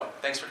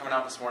Thanks for coming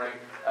out this morning.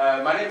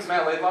 My name is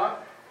Matt Ladlaw.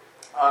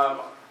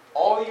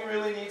 All you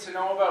really need to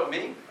know about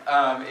me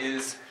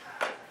is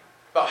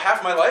about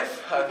half my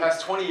life, the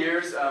past 20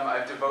 years,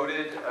 I've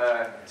devoted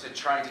to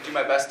trying to do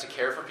my best to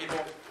care for people,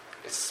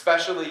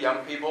 especially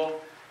young people,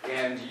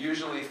 and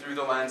usually through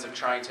the lens of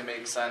trying to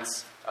make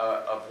sense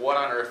of what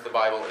on earth the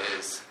Bible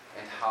is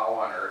and how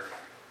on earth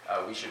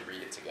we should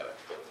read it together.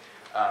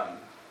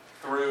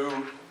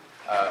 Through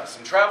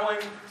some traveling,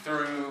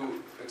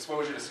 through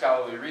exposure to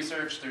scholarly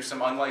research, through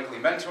some unlikely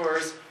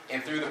mentors,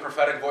 and through the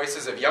prophetic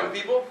voices of young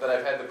people that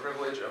I've had the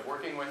privilege of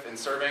working with and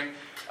serving,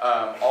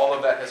 all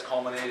of that has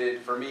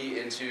culminated for me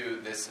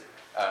into this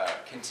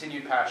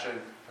continued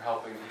passion for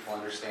helping people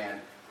understand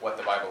what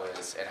the Bible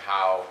is and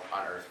how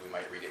on earth we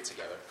might read it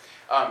together.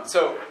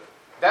 So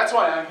that's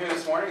why I'm here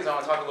this morning, is I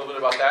want to talk a little bit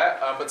about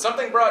that. But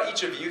something brought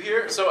each of you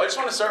here. So I just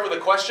want to start with a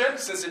question,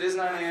 since it is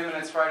 9 a.m. and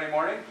it's Friday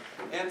morning,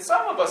 and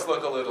some of us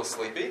look a little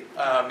sleepy,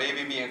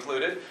 maybe me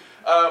included.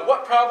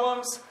 What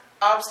problems,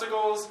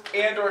 obstacles,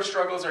 and or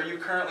struggles are you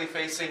currently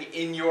facing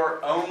in your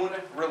own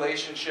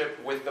relationship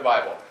with the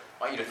Bible?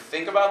 I want you to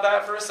think about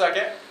that for a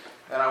second.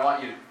 Then I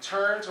want you to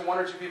turn to one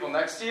or two people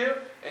next to you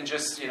and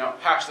just,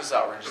 hash this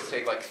out. We're going to just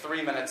take like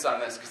 3 minutes on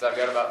this because I've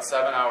got about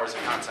 7 hours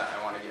of content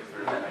I want to get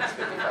through in the next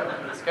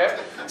 55 minutes, okay?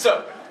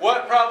 So,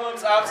 what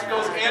problems,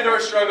 obstacles, and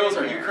or struggles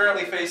are you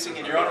currently facing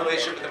in your own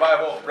relationship with the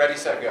Bible? Ready,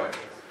 set, go.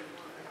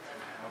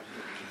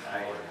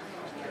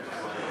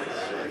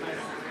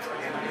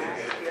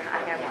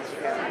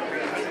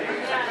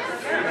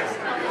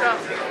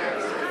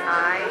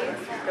 I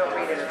don't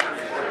read it enough.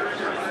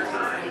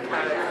 I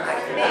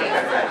think,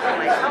 I'm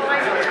like, oh, I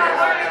know that.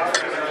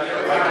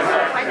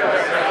 I know that. I don't go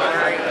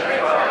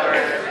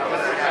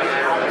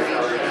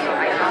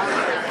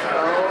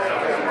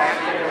back to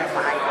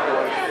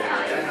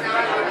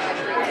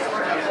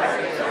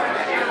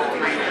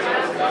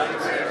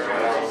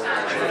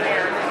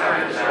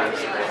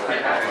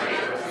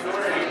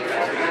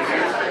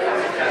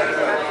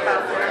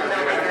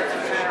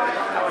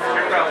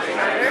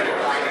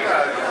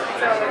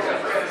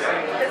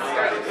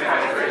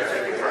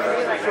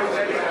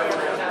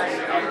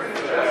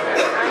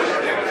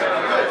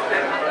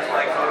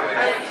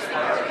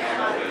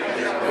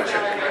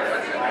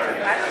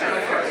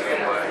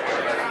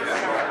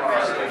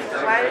the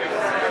Bible.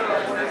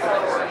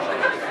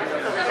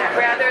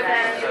 Rather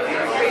than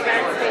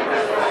prevent me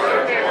from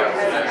going there,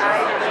 because I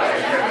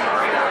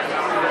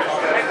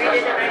read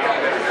it and I don't read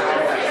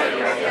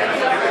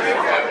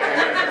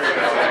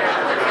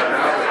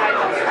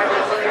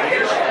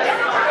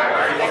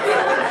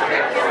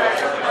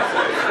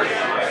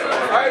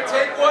All right,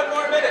 take one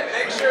more minute.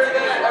 Make sure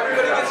that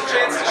everybody gets a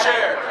chance to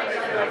share.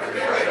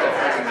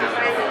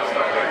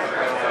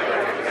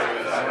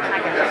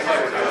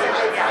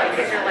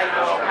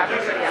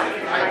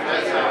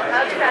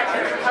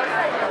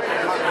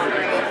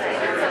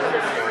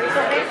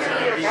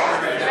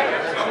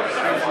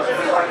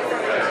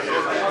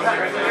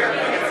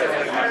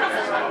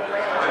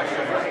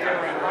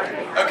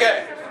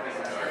 Okay,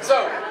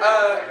 so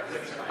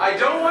I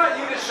don't want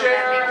you to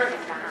share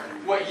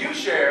what you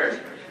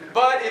shared,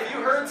 but if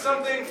you heard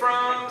something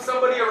from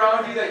somebody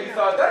around you that you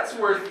thought that's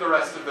worth the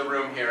rest of the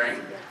room hearing,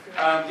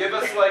 give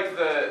us like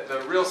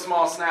the real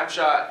small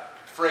snapshot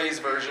phrase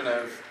version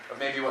of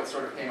maybe what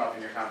sort of came up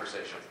in your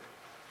conversation.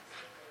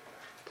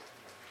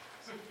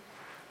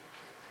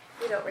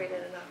 You don't read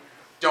it enough.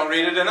 Don't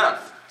read it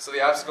enough. So the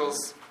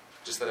obstacle's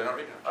just that I don't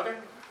read it enough. Okay.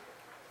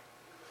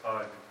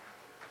 Time.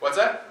 What's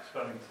that?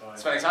 Spending time.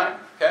 Spending time.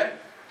 Okay.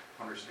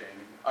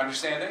 Understanding.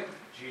 Understanding.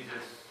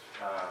 Jesus,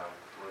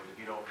 was if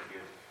you don't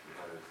forgive your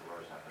brothers, the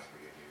Lord's not going to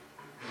forgive you.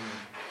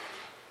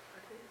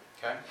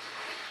 Okay.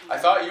 I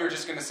thought you were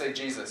just going to say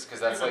Jesus, because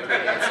that's like the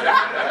answer.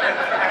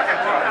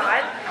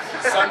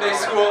 Sunday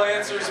school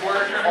answers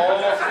work all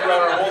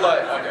throughout our whole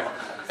life. Okay.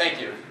 Thank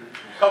you.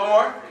 Couple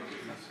more?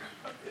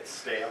 It's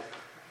stale.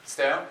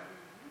 Stale?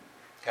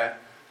 Okay.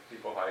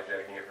 People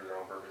hijacking it for their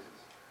own purposes.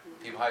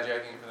 People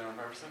hijacking it for their own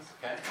purposes?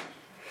 Okay.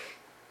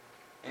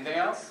 Anything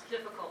else?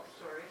 Difficult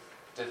stories.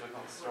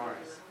 Difficult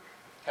stories.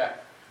 Okay.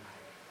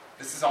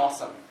 This is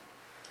awesome.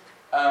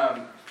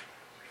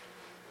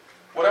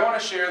 What I want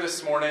to share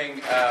this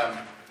morning,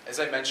 as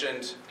I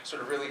mentioned,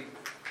 sort of really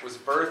was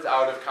birthed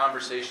out of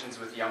conversations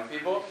with young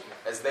people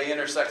as they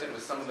intersected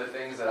with some of the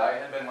things that I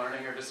had been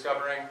learning or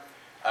discovering.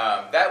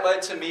 That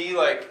led to me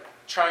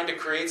trying to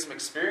create some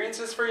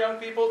experiences for young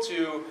people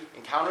to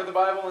encounter the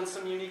Bible in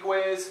some unique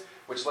ways,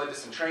 which led to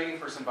some training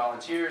for some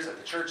volunteers at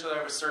the church that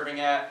I was serving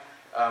at,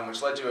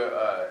 which led to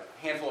a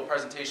handful of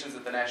presentations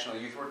at the National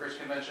Youth Workers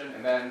Convention.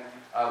 And then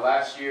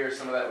last year,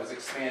 some of that was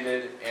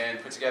expanded and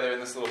put together in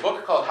this little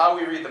book called How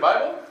We Read the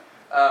Bible,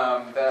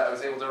 that I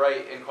was able to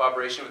write in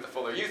cooperation with the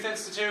Fuller Youth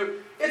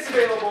Institute. It's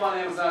available on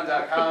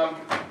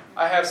Amazon.com.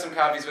 I have some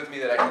copies with me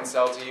that I can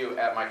sell to you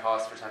at my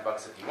cost for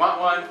 $10 if you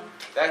want one.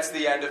 That's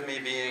the end of me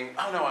being...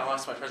 Oh no, I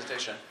lost my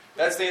presentation.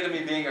 That's the end of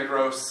me being a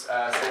gross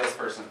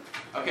salesperson.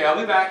 Okay, I'll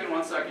be back in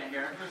 1 second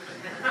here.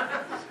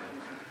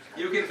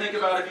 You can think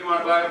about if you want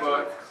to buy a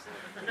book.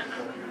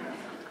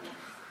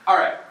 All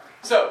right.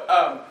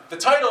 So, the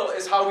title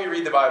is How We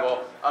Read the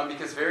Bible,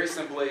 because very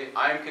simply,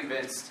 I'm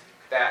convinced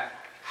that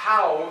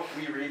how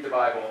we read the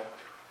Bible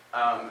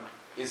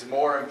is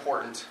more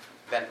important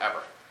than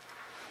ever.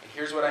 And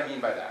here's what I mean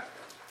by that.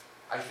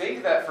 I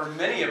think that for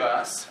many of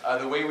us,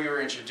 the way we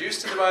were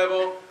introduced to the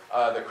Bible,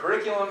 the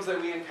curriculums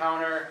that we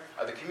encounter,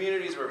 the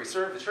communities where we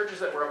serve, the churches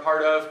that we're a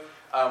part of,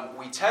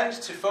 we tend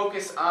to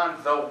focus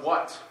on the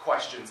what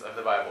questions of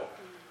the Bible.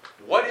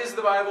 What is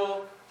the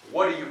Bible?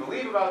 What do you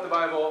believe about the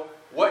Bible?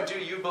 What do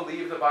you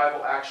believe the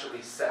Bible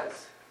actually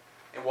says?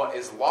 And what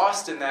is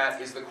lost in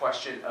that is the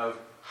question of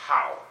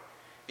how.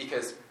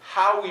 Because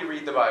how we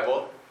read the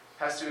Bible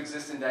has to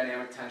exist in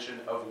dynamic tension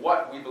of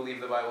what we believe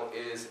the Bible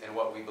is and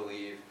what we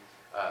believe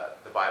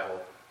the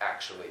Bible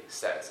actually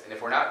says. And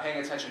if we're not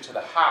paying attention to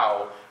the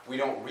how, we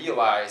don't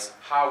realize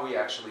how we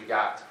actually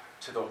got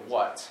to the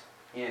what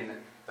in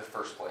the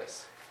first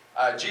place.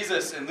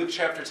 Jesus, in Luke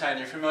chapter 10,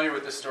 you're familiar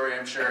with this story,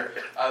 I'm sure.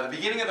 The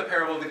beginning of the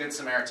parable of the Good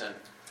Samaritan.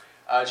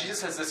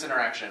 Jesus has this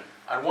interaction.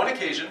 On one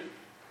occasion,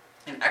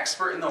 an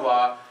expert in the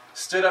law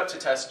stood up to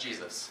test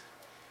Jesus.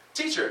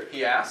 "Teacher,"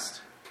 he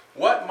asked,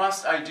 "what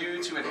must I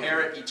do to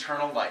inherit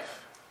eternal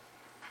life?"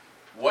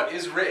 "What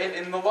is written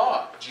in the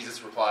law?"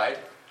 Jesus replied.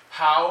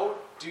 "How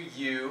do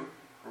you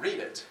read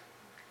it?"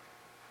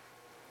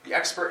 The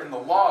expert in the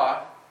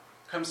law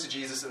comes to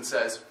Jesus and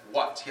says,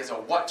 what? He has a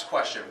what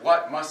question.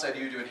 What must I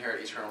do to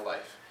inherit eternal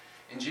life?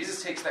 And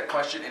Jesus takes that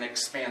question and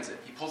expands it.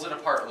 He pulls it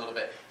apart a little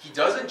bit. He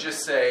doesn't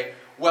just say,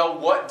 well,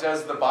 what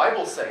does the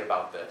Bible say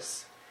about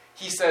this?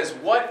 He says,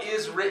 what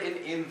is written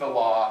in the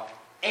law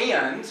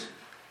and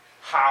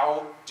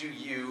how do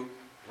you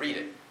read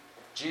it?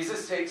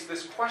 Jesus takes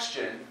this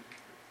question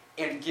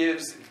and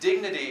gives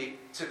dignity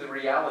to the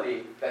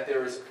reality that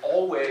there is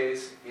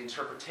always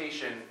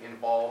interpretation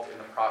involved in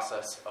the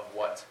process of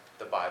what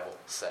the Bible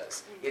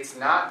says. It's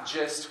not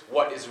just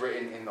what is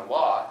written in the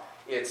law.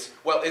 It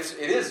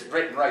is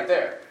written right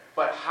there.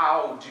 But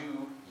how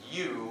do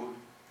you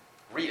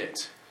read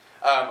it?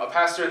 A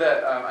pastor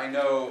that I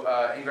know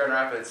in Grand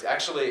Rapids,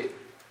 actually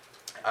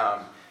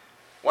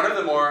one of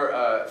the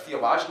more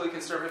theologically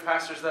conservative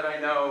pastors that I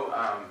know,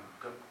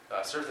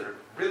 serves at a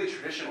really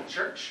traditional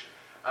church.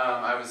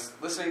 I was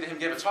listening to him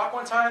give a talk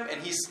one time,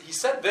 and he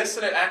said this,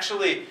 and it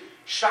actually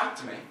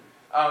shocked me,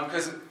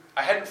 because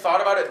I hadn't thought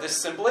about it this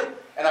simply,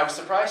 and I was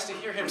surprised to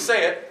hear him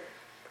say it.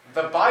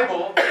 The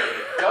Bible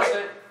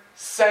doesn't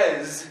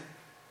says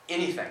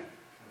anything.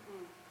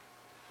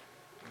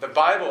 The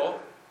Bible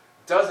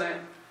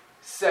doesn't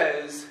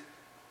says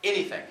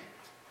anything.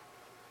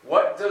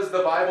 What does the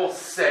Bible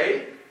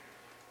say?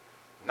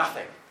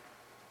 Nothing.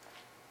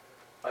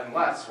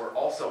 Unless we're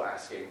also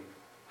asking,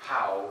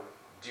 how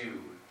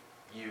do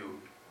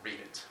you read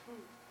it?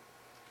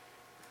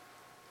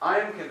 I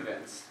am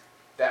convinced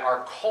that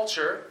our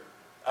culture,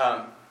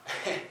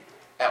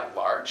 at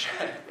large,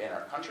 in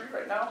our country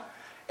right now,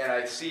 and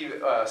I see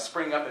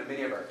spring up in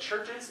many of our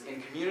churches,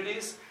 in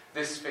communities,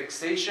 this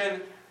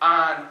fixation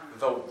on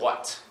the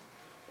what.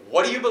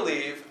 What do you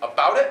believe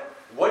about it?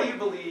 What do you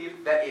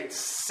believe that it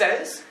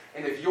says?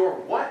 And if your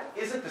what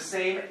isn't the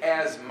same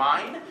as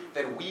mine,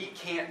 then we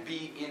can't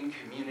be in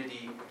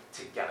community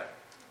together.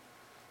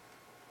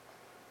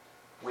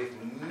 With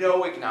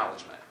no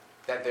acknowledgement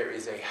that there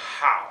is a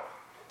how,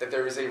 that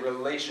there is a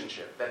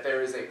relationship, that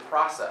there is a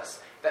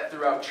process, that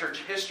throughout church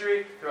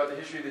history, throughout the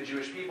history of the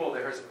Jewish people,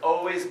 there has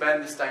always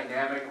been this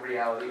dynamic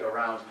reality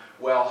around,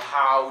 well,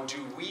 how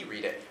do we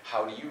read it?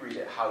 How do you read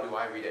it? How do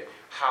I read it?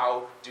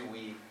 How do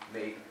we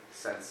make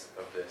sense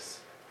of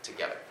this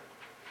together?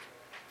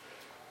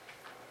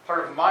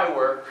 Part of my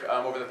work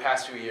over the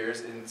past few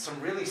years, in some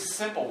really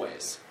simple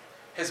ways,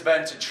 has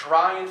been to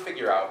try and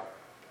figure out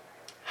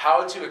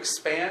how to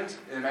expand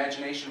an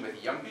imagination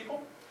with young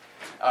people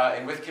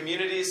and with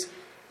communities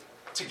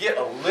to get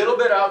a little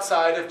bit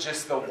outside of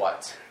just the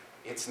what.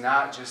 It's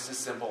not just as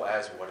simple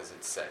as what does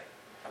it say,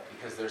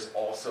 because there's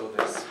also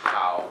this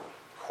how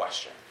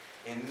question.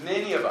 And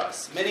many of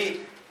us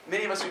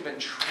who've been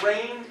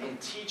trained in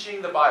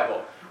teaching the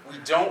Bible, we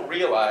don't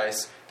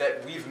realize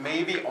that we've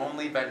maybe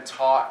only been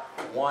taught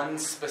one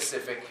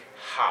specific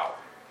how,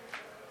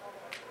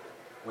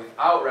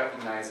 without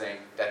recognizing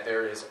that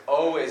there has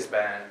always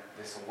been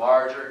this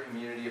larger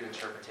community of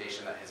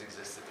interpretation that has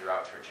existed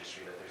throughout church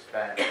history, that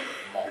there's been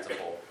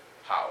multiple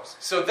hows.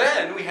 So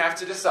then we have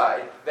to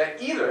decide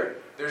that either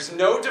there's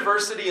no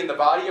diversity in the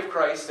body of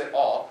Christ at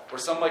all, or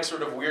some like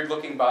sort of weird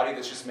looking body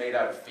that's just made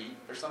out of feet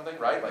or something,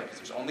 right? Like, because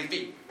there's only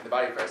feet in the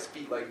body of Christ,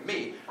 feet like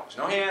me. There's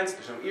no hands,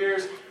 there's no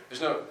ears,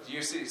 there's no, do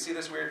you see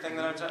this weird thing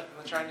that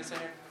I'm trying to say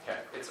here? Okay,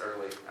 it's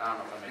early. I don't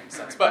know if that makes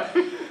sense. But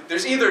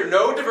there's either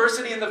no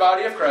diversity in the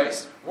body of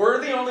Christ, we're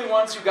the only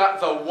ones who got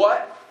the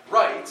what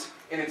right,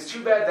 and it's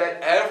too bad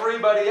that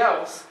everybody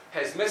else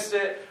has missed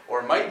it,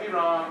 or might be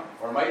wrong,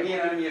 or might be an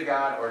enemy of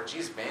God, or,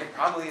 geez, man,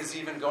 probably is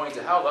even going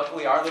to hell.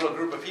 Luckily, our little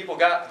group of people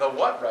got the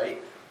what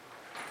right.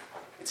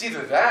 It's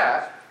either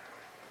that,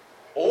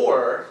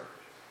 or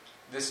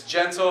this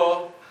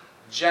gentle,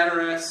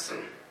 generous,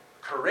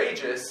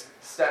 courageous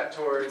step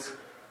towards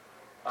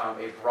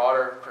a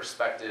broader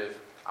perspective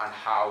on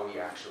how we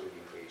actually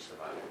engage teach the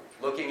Bible.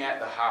 Looking at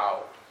the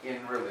how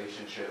in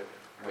relationship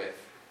with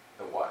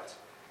the what.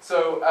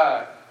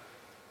 So,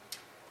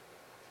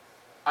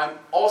 I'm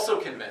also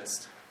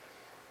convinced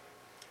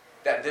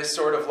that this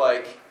sort of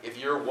like, if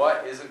your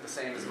what isn't the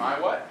same as my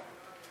what,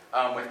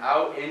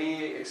 without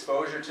any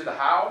exposure to the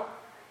how,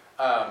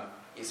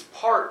 is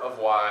part of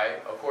why,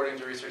 according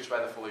to research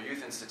by the Fuller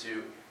Youth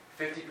Institute,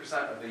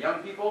 50% of the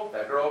young people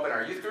that grow up in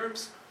our youth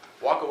groups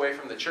walk away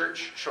from the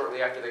church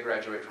shortly after they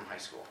graduate from high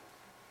school.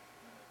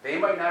 They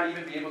might not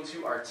even be able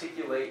to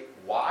articulate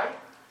why,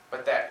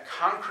 but that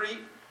concrete,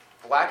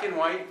 black and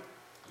white,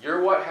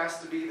 your what has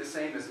to be the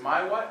same as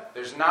my what.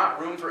 There's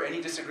not room for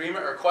any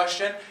disagreement or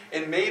question,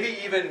 and maybe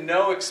even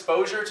no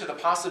exposure to the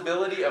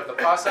possibility of the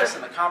process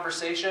and the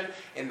conversation,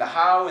 in the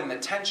how, and the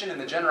tension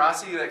and the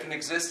generosity that can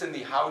exist in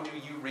the how do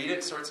you read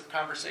it sorts of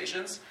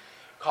conversations,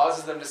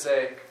 causes them to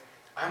say,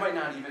 I might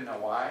not even know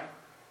why,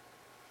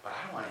 but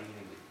I don't want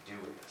anything to do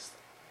with this thing.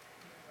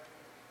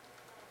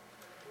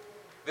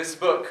 This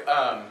book,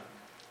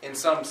 in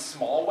some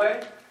small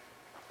way,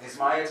 is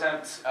my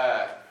attempt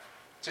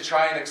to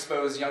try and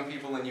expose young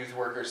people and youth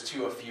workers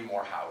to a few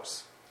more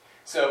hows.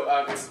 So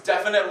it's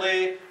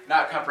definitely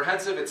not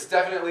comprehensive, it's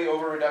definitely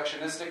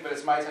over-reductionistic, but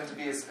it's my attempt to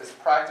be as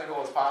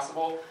practical as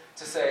possible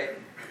to say,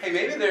 hey,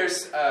 maybe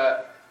there's,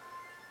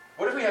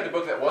 what if we had a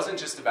book that wasn't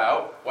just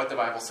about what the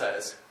Bible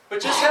says,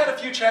 but just had a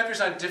few chapters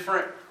on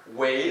different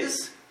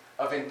ways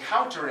of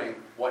encountering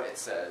what it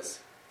says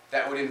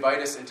that would invite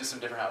us into some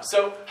different hows.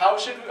 So how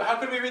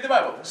could we read the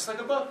Bible? Just like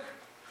a book.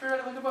 If we read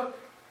it like a book.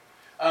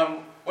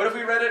 What if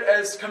we read it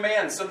as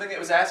commands, something that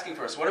was asking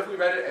for us? What if we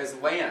read it as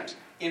land,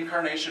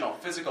 incarnational,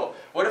 physical?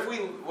 What if we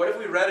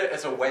read it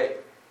as a way,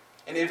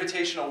 an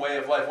invitational way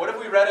of life? What if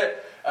we read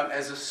it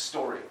as a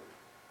story?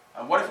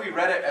 What if we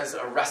read it as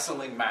a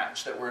wrestling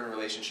match that we're in a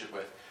relationship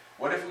with?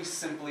 What if we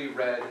simply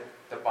read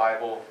the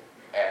Bible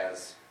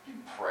as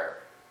prayer?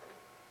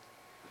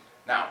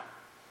 Now,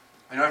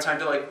 we don't have time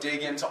to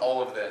dig into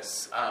all of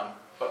this,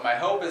 but my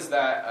hope is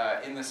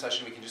that in this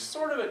session we can just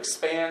sort of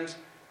expand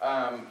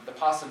the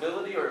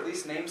possibility, or at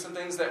least name some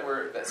things that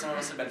some of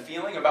us have been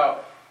feeling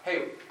about,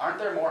 hey, aren't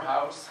there more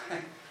hows?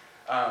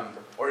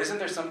 Or isn't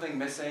there something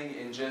missing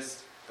in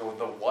just the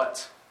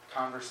what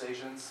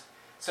conversations?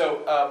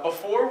 So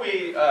before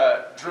we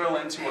drill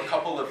into a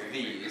couple of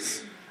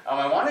these,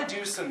 I want to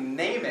do some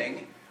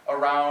naming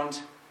around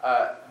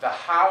the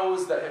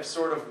hows that have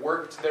sort of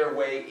worked their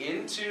way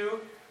into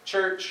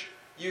church,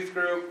 youth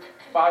group,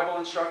 Bible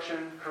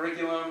instruction,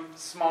 curriculum,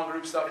 small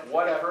group stuff,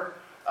 whatever,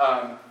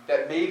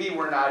 that maybe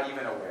we're not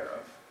even aware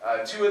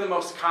of. Two of the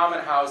most common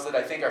hows that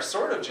I think are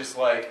sort of just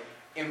like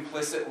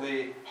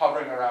implicitly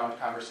hovering around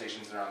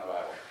conversations around the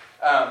Bible.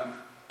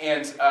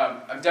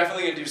 I'm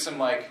definitely going to do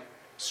some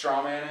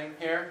straw manning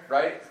here,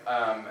 right?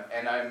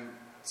 I'm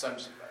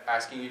just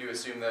asking you to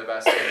assume the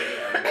best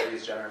and be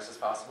as generous as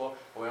possible.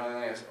 But we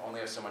only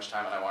have so much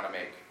time, and I want to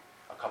make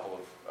a couple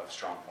of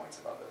strong points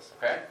about this,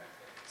 okay?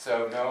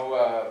 So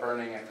no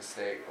burning at the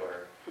stake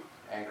or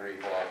angry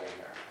blogging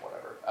or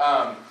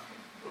whatever.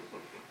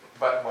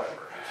 But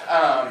whatever.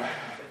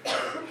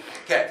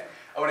 Okay.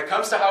 When it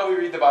comes to how we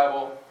read the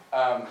Bible,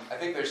 I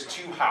think there's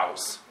two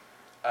hows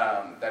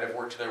that have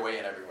worked their way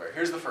in everywhere.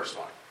 Here's the first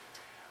one.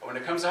 When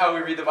it comes to how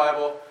we read the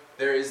Bible,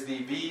 there is the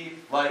be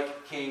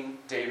like King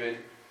David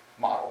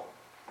model.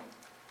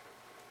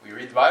 We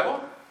read the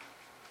Bible,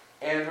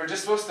 and we're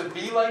just supposed to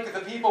be like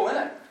the people in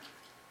it.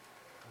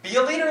 Be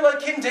a leader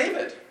like King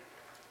David.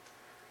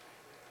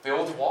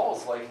 Build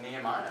walls like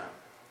Nehemiah.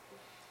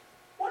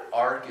 What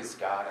ark is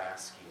God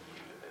asking you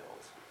to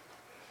build?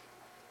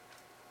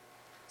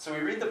 So we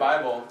read the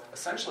Bible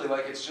essentially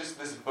like it's just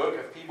this book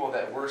of people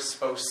that we're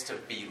supposed to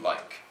be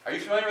like. Are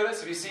you familiar with this?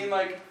 Have you seen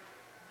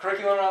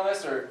curriculum around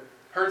this, or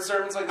heard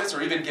sermons like this,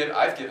 or even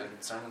I've given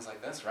sermons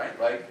like this, right?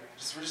 We're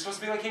just supposed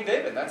to be like King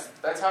David.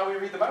 That's how we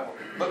read the Bible.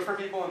 Look for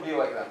people and be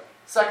like them.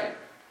 Second,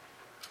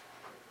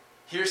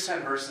 here's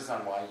 10 verses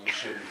on why you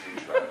shouldn't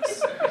do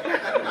drugs.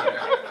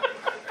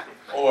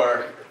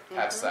 Or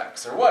have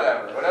sex, or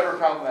whatever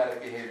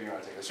problematic behavior you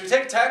want to take. So we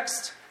take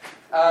text,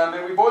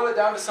 and we boil it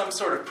down to some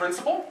sort of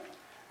principle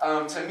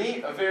to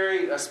meet a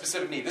very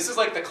specific need. This is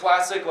the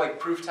classic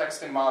proof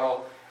texting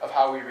model of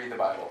how we read the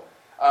Bible.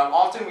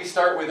 Often we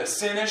start with a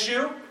sin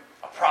issue,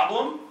 a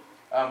problem,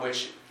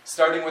 which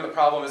starting with a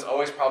problem is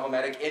always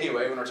problematic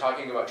anyway when we're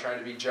talking about trying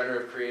to be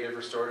generative, creative,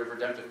 restorative,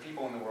 redemptive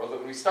people in the world. But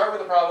when we start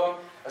with a problem,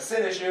 a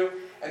sin issue,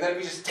 and then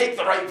we just take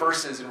the right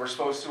verses and we're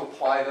supposed to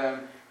apply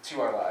them to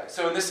our lives.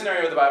 So in this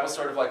scenario, the Bible's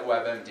sort of like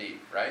WebMD,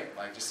 right?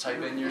 Just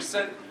type in your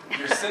symptom,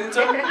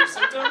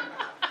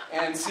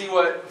 and see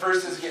what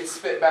verses get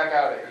spit back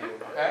out at you,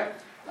 okay?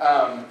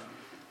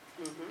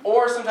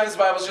 Or sometimes the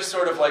Bible's just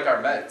sort of like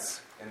our meds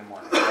in the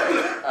morning,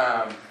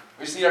 right?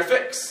 We just need our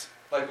fix.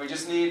 We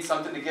just need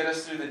something to get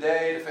us through the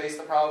day, to face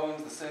the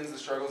problems, the sins, the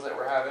struggles that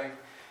we're having.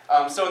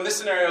 So in this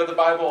scenario, the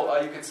Bible,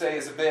 you could say,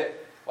 is a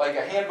bit like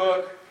a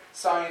handbook,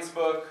 science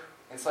book,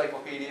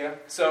 encyclopedia.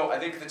 So I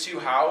think the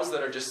two hows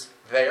that are just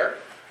there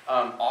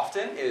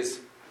often is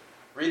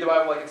read the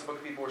Bible like it's a book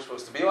of people we're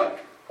supposed to be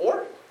like,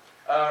 or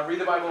Read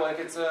the Bible like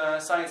it's a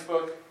science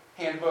book,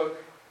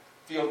 handbook,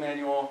 field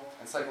manual,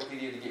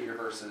 encyclopedia to get your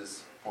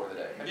verses for the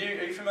day.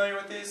 Are you familiar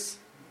with these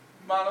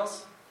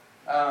models?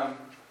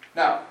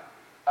 Now,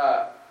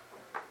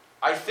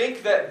 I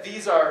think that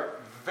these are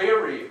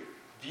very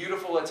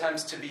beautiful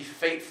attempts to be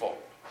faithful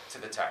to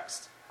the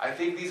text. I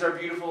think these are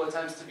beautiful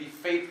attempts to be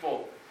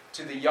faithful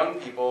to the young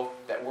people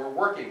that we're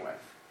working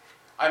with.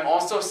 I'm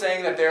also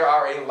saying that there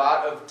are a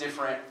lot of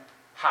different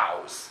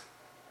hows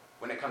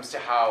when it comes to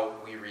how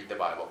we read the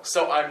Bible.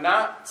 So I'm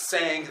not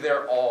saying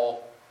they're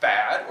all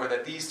bad or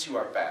that these two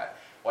are bad.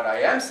 What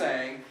I am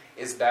saying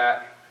is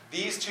that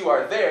these two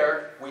are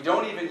there. We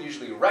don't even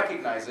usually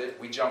recognize it.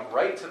 We jump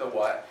right to the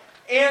what.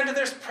 And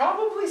there's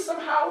probably some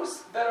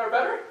hows that are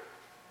better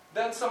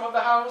than some of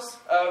the hows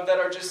that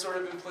are just sort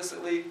of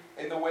implicitly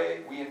in the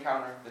way we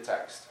encounter the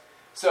text.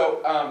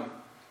 So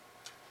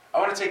I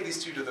want to take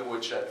these two to the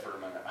woodshed for a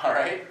minute, all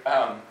right?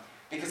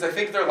 Because I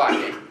think they're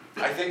lacking.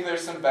 I think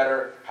there's some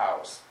better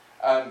hows.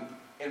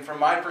 And from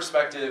my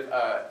perspective,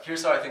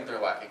 here's how I think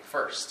they're lacking.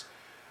 First,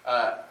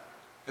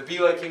 the Be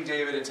Like King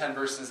David in 10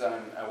 verses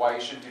on why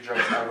you shouldn't do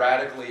drugs are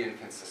radically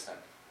inconsistent.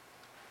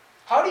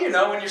 How do you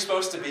know when you're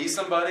supposed to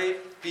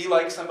be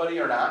like somebody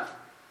or not?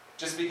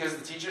 Just because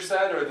the teacher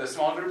said, or the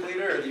small group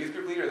leader, or the youth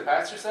group leader, or the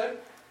pastor said?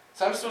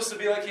 So I'm supposed to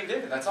be like King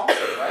David. That's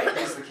awesome, right?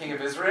 He's the king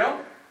of Israel.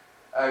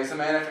 He's a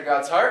man after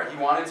God's heart. He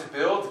wanted to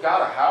build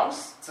God a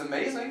house. It's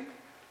amazing.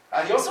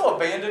 He also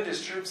abandoned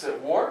his troops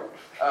at war,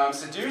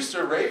 seduced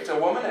or raped a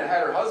woman and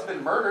had her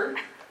husband murdered.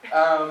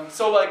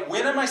 So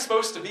when am I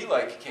supposed to be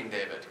like King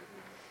David?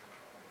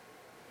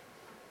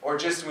 Or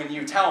just when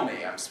you tell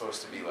me I'm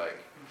supposed to be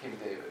like King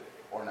David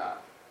or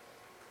not?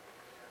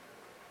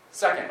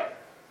 Second,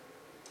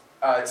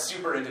 it's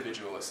super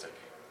individualistic.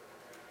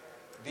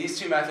 These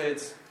two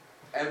methods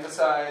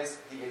emphasize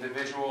the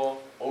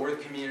individual over the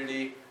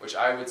community, which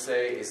I would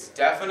say is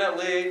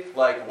definitely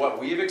like what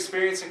we've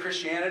experienced in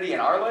Christianity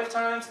in our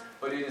lifetimes,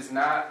 but it is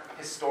not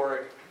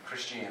historic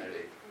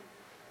Christianity.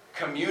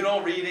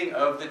 Communal reading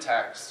of the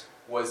text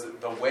was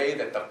the way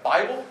that the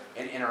Bible,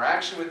 in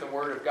interaction with the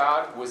Word of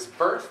God, was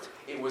birthed.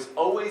 It was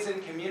always in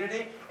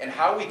community, and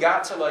how we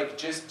got to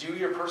just do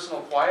your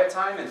personal quiet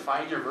time and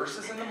find your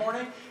verses in the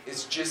morning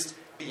is just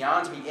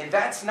beyond me. And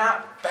that's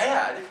not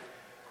bad.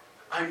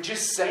 I'm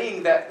just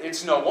saying that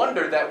it's no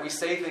wonder that we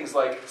say things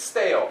like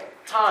stale,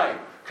 time,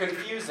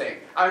 confusing.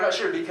 I'm not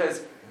sure,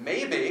 because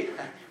maybe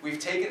we've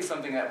taken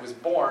something that was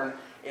born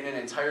in an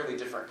entirely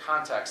different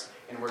context,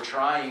 and we're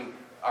trying,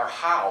 our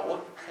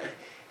how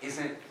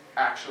isn't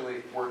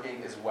actually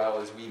working as well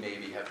as we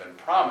maybe have been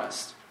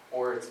promised,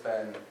 or it's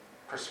been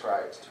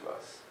prescribed to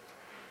us.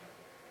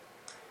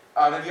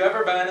 Have you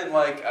ever been in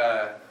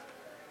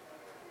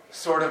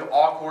sort of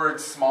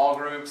awkward small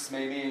groups,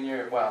 maybe in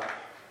your,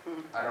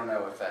 I don't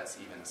know if that's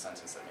even a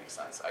sentence that makes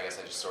sense. I guess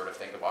I just sort of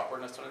think of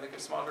awkwardness when I think of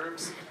small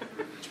groups,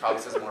 which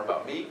probably says more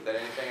about me than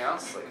anything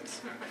else.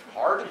 It's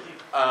hard.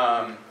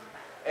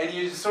 And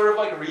you sort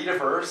of read a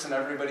verse and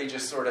everybody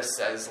just sort of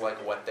says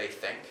what they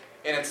think.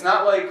 And it's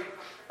not like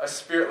a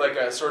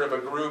sort of a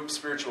group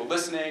spiritual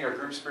listening or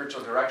group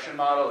spiritual direction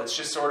model. It's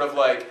just sort of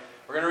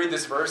we're going to read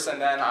this verse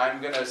and then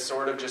I'm going to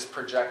sort of just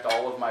project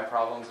all of my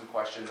problems and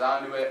questions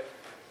onto it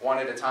one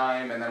at a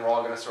time, and then we're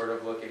all going to sort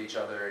of look at each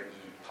other and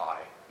eat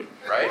pie.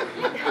 Right?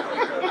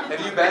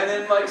 Have you been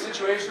in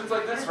situations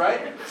like this,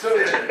 right? So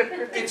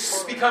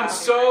it's become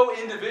so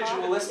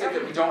individualistic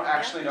that we don't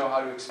actually know how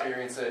to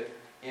experience it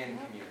in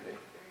community.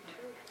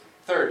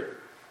 Third,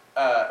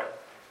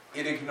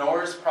 it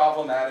ignores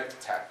problematic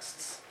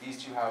texts.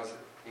 These two houses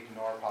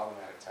ignore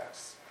problematic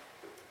texts.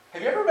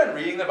 Have you ever been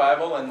reading the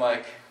Bible and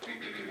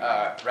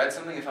read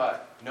something and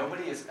thought,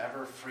 nobody has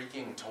ever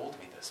freaking told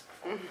me this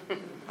before?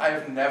 I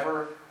have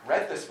never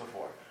read this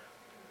before.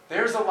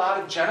 There's a lot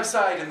of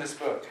genocide in this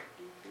book.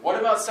 What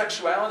about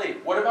sexuality?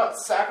 What about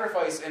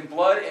sacrifice and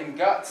blood and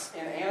guts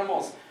in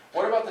animals?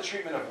 What about the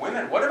treatment of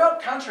women? What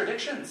about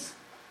contradictions?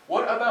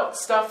 What about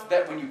stuff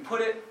that when you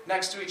put it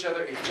next to each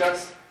other, it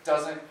just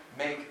doesn't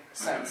make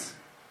sense?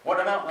 What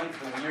about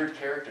the weird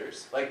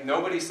characters?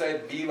 Nobody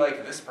said, be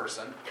like this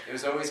person. It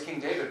was always King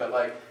David, but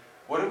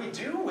what do we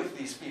do with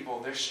these people?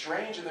 They're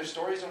strange and their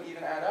stories don't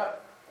even add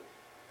up.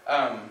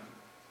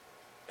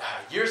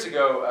 Years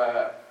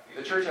ago,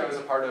 the church I was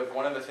a part of,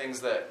 one of the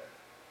things that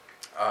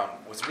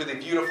was really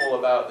beautiful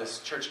about this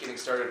church getting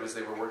started was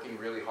they were working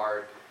really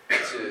hard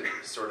to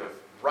sort of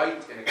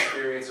write and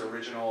experience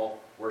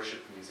original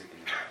worship music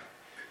in time.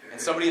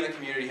 And somebody in the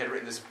community had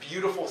written this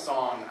beautiful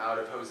song out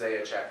of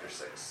Hosea chapter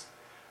 6.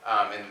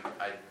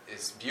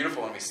 It's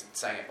beautiful, and we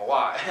sang it a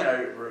lot. And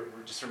I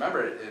just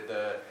remember it.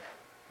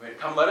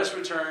 Come, let us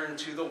return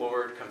to the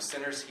Lord. Come,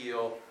 sinners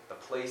heal. The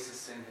place his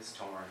sin has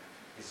torn.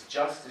 His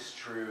justice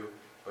true,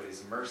 but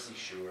his mercy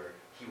sure.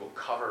 He will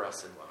cover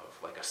us in love.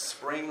 Like a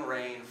spring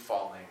rain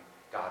falling,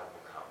 God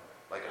will come.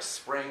 Like a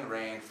spring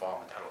rain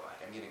falling, God will come.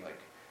 I'm getting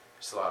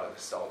just a lot of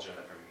nostalgia in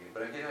it from the beginning.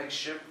 But I'm getting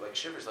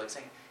shivers,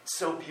 saying, it's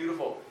so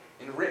beautiful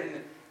and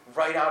written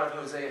right out of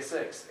Hosea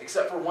 6.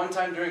 Except for one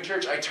time during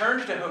church, I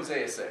turned to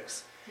Hosea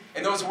 6.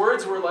 And those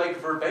words were like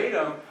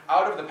verbatim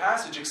out of the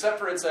passage, except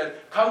for it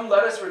said, "Come,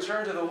 let us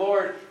return to the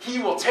Lord. He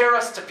will tear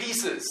us to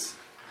pieces."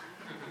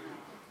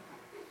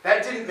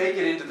 That didn't make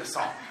it into the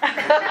song.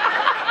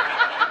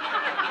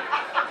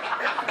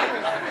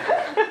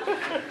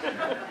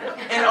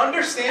 And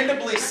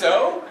understandably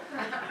so.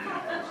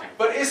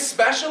 But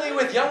especially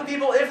with young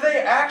people, if they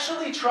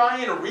actually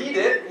try and read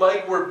it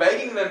like we're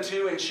begging them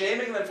to and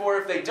shaming them for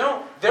if they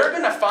don't, they're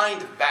going to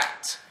find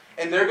that.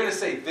 And they're going to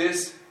say,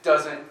 this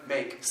doesn't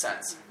make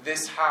sense.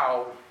 This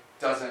how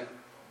doesn't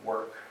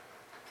work.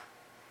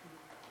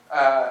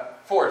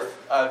 Fourth,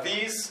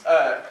 these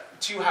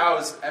two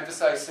hows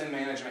emphasize sin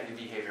management and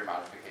behavior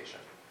modification.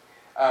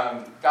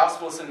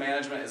 Gospel sin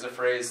management is a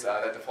phrase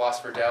that the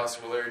philosopher Dallas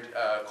Willard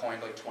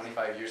coined like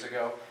 25 years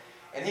ago.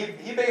 And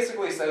he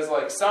basically says,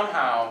 like,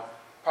 somehow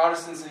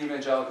Protestants and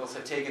evangelicals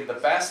have taken the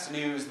best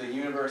news the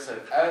universe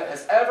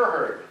has ever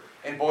heard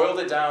and boiled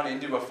it down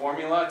into a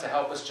formula to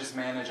help us just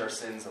manage our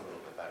sins a little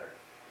bit better.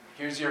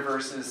 Here's your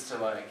verses to,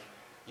 like,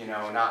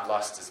 not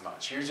lust as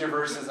much. Here's your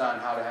verses on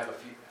how to have a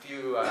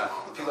few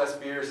less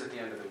beers at the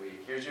end of the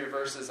week. Here's your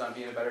verses on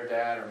being a better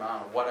dad or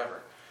mom or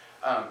whatever.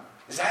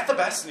 Is that the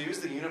best news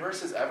the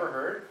universe has ever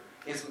heard?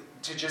 Is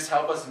to just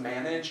help us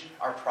manage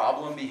our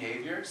problem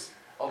behaviors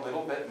a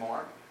little bit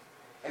more?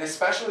 And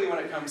especially when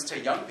it comes to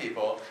young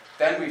people,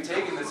 then we've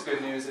taken this good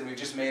news and we've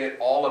just made it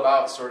all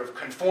about sort of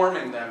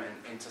conforming them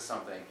into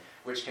something,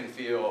 which can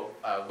feel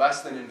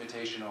less than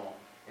invitational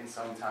and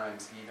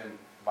sometimes even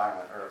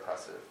violent or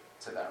oppressive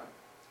to them.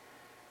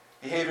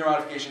 Behavior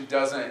modification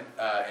doesn't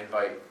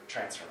invite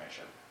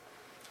transformation.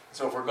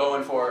 So if we're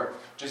going for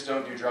just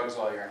don't do drugs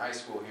while you're in high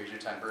school, here's your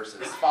 10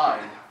 verses,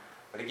 fine.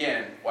 But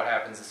again, what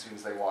happens as soon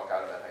as they walk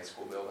out of that high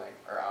school building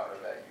or out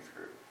of that youth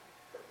group?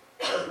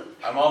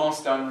 I'm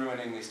almost done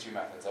ruining these two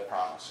methods, I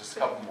promise. Just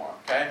a couple more,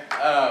 okay?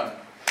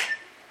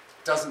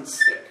 Doesn't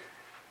stick.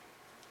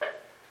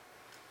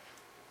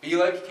 Be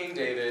like King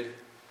David.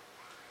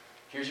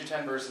 Here's your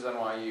 10 verses on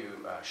why you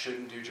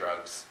shouldn't do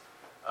drugs.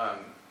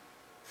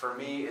 For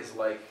me, is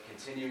like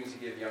continuing to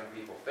give young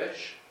people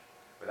fish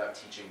without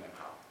teaching them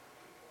how.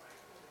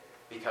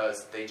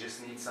 Because they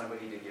just need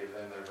somebody to give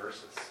them their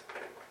verses.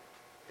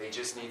 They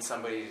just need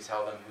somebody to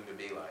tell them who to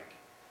be like.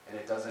 And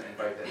it doesn't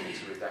invite them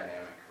into a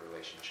dynamic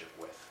relationship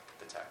with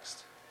the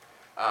text.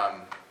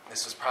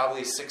 This was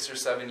probably 6 or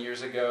 7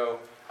 years ago.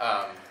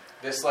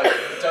 This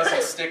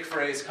doesn't stick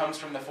phrase comes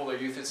from the Fuller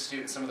Youth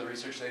Institute and some of the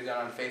research they've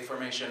done on faith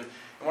formation.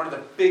 And one of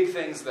the big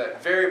things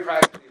that very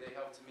practically they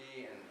helped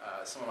me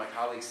and some of my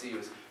colleagues see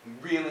was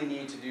we really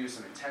need to do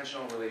some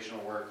intentional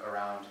relational work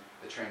around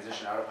the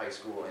transition out of high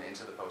school and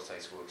into the post-high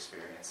school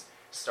experience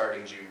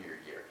starting junior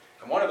year.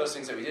 And one of those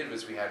things that we did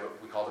was we had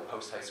what we called a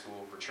post-high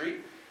school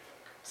retreat.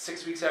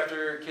 6 weeks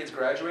after kids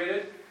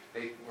graduated,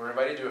 they were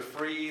invited to a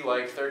free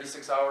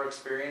 36-hour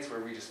experience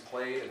where we just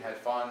played and had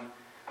fun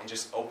and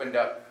just opened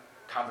up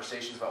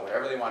conversations about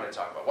whatever they wanted to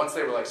talk about once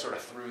they were sort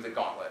of through the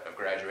gauntlet of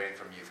graduating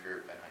from youth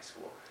group and high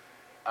school.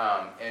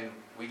 And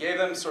we gave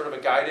them sort of a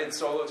guided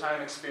solo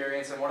time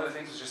experience, and one of the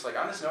things was just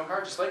on this note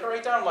card, just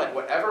write down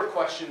whatever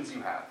questions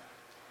you have.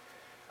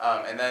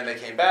 And then they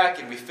came back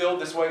and we filled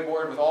this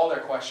whiteboard with all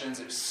their questions.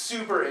 It was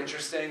super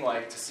interesting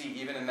to see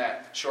even in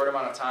that short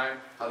amount of time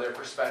how their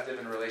perspective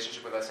and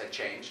relationship with us had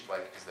changed,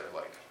 because they're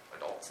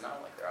adults now,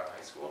 they're out of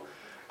high school.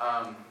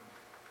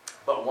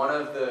 But one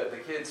of the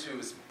kids who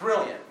was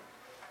brilliant,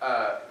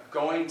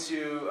 going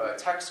to a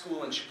tech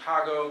school in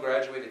Chicago,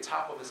 graduated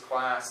top of his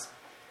class,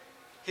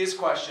 his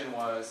question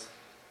was,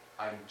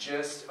 I'm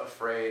just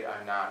afraid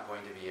I'm not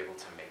going to be able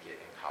to make it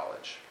in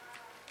college.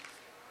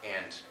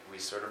 And we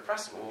sort of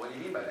pressed him, well, what do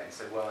you mean by that? He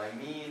said, well, I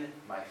mean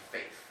my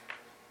faith.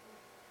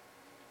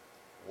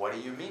 What do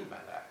you mean by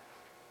that?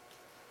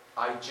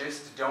 I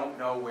just don't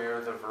know where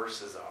the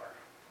verses are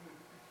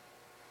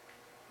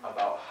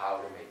about how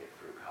to make it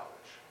through college.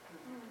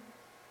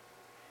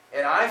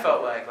 And I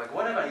felt like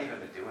what have I even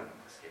been doing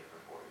with this kid for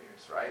 4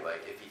 years, right?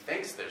 If he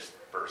thinks there's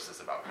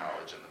verses about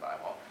college in the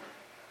Bible,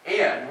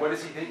 and what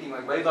is he thinking?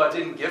 Ladlaw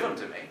didn't give them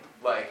to me.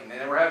 And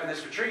then we're having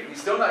this retreat, and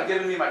he's still not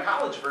giving me my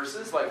college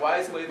verses. Why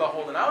is Ladlaw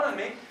holding out on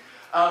me?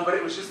 But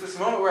it was just this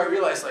moment where I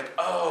realized,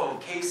 oh,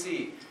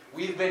 Casey,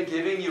 we've been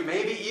giving you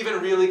maybe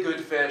even really good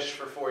fish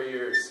for 4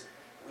 years.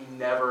 We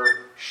never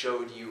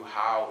showed you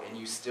how, and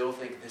you still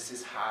think this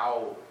is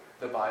how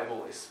the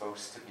Bible is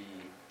supposed to be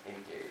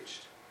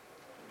engaged.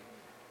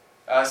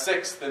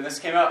 Sixth, and this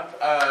came up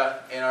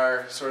in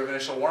our sort of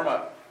initial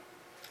warm-up,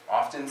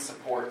 often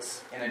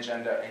supports an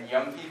agenda, and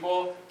young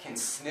people can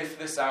sniff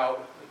this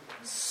out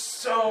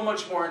so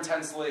much more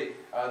intensely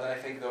than I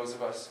think those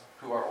of us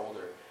who are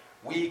older.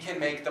 We can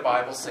make the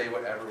Bible say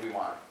whatever we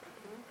want.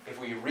 If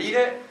we read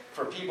it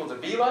for people to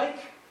be like,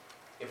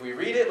 if we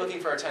read it looking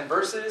for our 10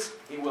 verses,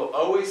 it will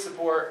always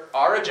support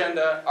our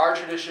agenda, our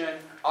tradition,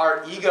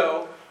 our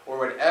ego, or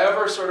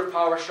whatever sort of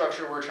power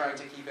structure we're trying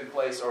to keep in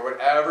place, or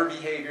whatever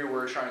behavior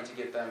we're trying to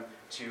get them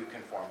to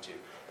conform to.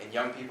 And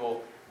young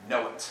people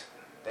know it.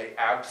 They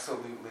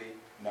absolutely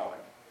know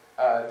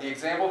it. The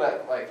example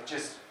that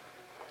just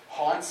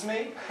haunts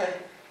me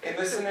in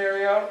this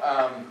scenario,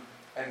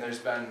 and there's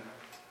been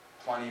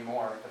plenty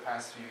more the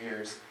past few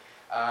years.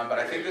 But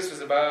I think this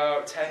was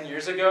about 10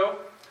 years ago.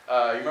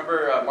 You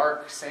remember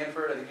Mark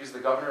Sanford, I think he was the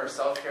governor of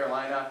South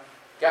Carolina,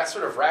 got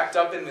sort of wrapped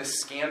up in this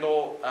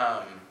scandal.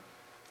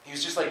 He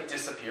was just like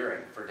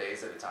disappearing for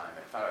days at a time.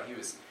 And found out he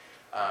was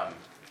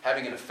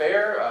having an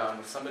affair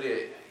with somebody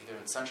either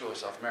in Central or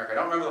South America. I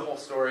don't remember the whole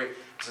story. It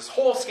was this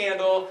whole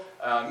scandal,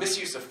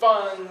 misuse of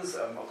funds.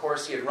 Of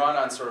course, he had run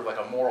on sort of like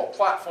a moral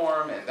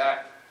platform, and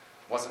that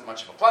wasn't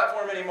much of a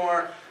platform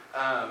anymore.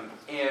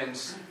 And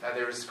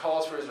there was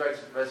calls for his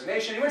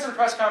resignation. He went to the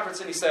press conference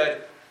and he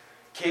said,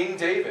 King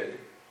David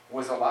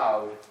was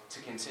allowed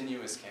to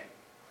continue as king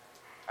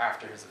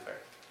after his affair.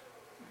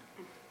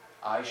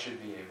 I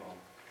should be able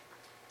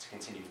to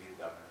continue to be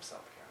the governor of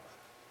South Carolina.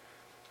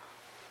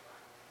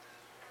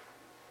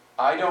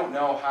 I don't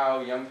know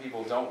how young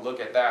people don't look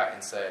at that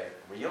and say,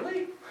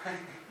 really?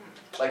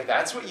 Like,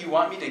 that's what you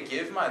want me to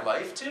give my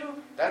life to?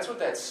 That's what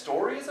that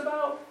story is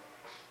about?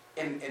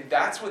 And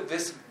that's what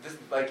this,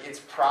 like, it's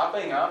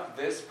propping up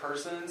this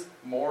person's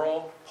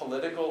moral,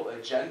 political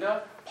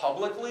agenda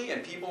publicly,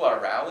 and people are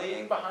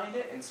rallying behind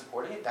it and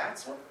supporting it.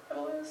 That's what the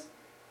Bible is?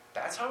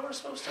 That's how we're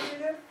supposed to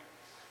read it?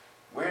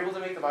 We're able to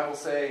make the Bible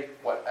say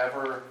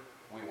whatever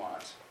we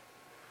want.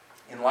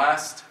 And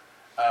last,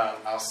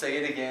 I'll say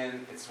it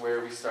again, it's where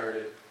we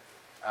started.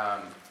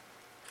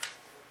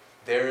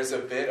 There is a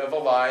bit of a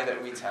lie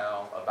that we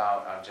tell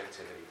about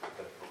objectivity.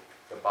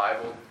 The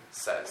Bible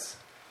says.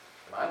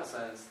 The Bible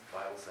says, the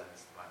Bible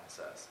says, the Bible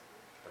says.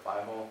 The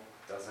Bible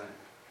doesn't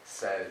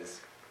says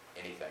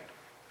anything.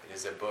 It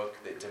is a book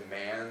that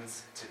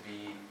demands to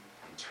be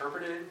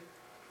interpreted,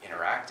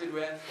 interacted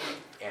with,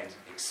 and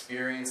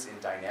experienced in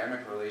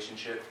dynamic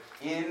relationship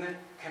in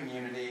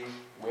community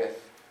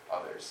with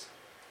others.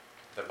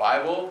 The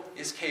Bible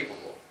is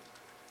capable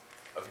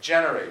of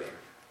generating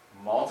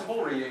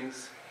multiple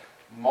readings,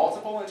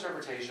 multiple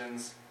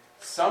interpretations,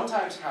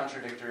 sometimes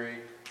contradictory,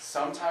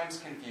 sometimes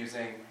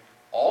confusing.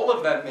 All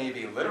of them may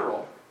be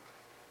literal,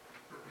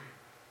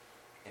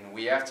 and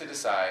we have to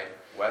decide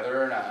whether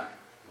or not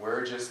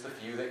we're just the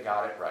few that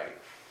got it right,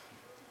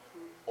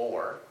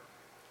 or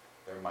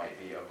there might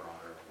be a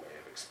broader way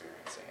of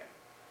experiencing it.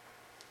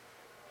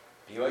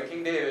 Be like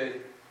King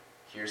David,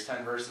 here's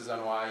 10 verses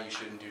on why you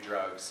shouldn't do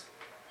drugs,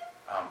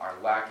 are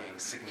lacking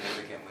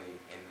significantly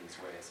in these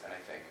ways, and I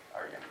think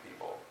our young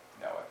people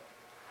know it.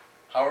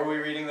 How are we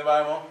reading the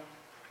Bible?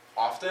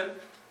 Often,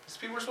 as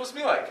people are supposed to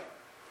be like.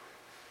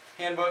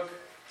 Handbook,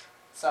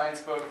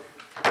 science book,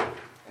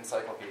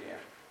 encyclopedia.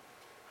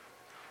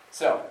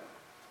 So,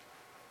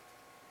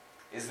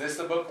 is this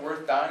a book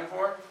worth dying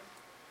for?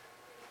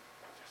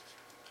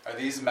 Are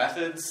these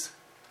methods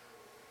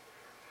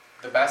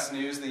the best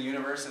news the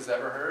universe has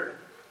ever heard?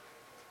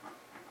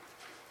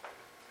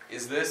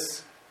 Is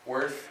this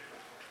worth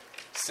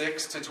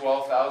 $6,000 to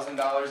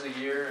 $12,000 a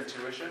year in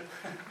tuition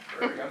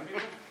for young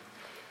people?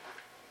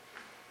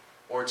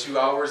 Or 2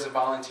 hours of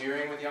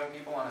volunteering with young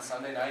people on a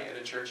Sunday night at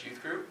a church youth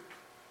group?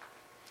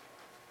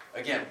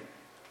 Again,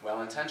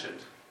 well-intentioned.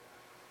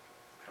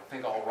 I don't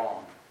think all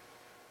wrong.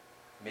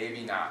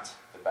 Maybe not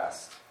the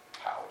best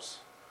house.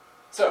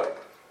 So,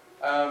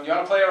 you want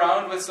to play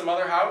around with some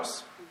other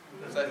house?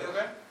 Does that feel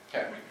okay?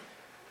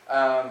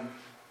 Okay.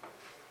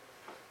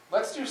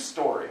 Let's do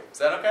story. Is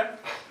that okay?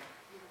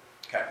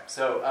 Okay.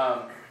 So,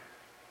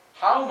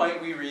 how might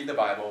we read the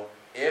Bible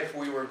if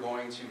we were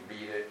going to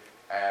read it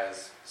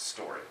as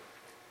story?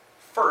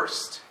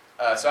 First,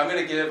 so I'm going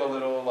to give a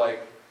little,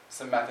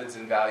 some methods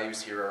and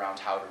values here around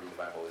how to read the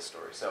Bible as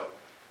story. So,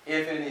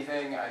 if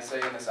anything I say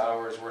in this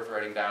hour is worth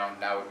writing down,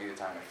 now would be the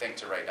time, I think,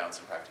 to write down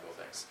some practical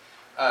things.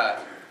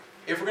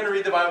 If we're going to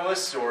read the Bible as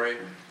story,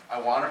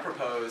 I want to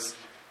propose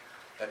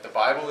that the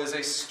Bible is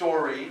a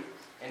story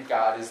and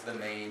God is the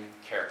main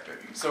character.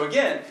 So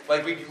again,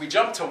 we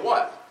jump to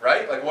what,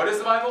 right? What is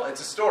the Bible?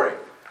 It's a story.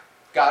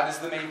 God is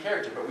the main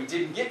character, but we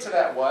didn't get to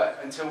that what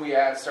until we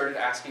started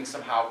asking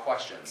some how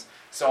questions.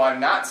 So I'm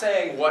not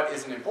saying what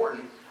isn't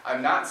important.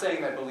 I'm not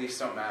saying that beliefs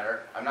don't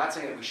matter. I'm not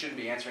saying that we shouldn't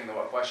be answering the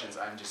what questions.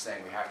 I'm just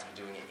saying we have to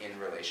be doing it in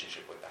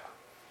relationship with the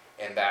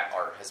how. And that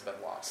art has been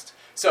lost.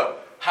 So,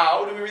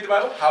 how do we read the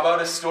Bible? How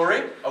about a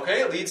story?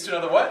 Okay, it leads to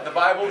another what? The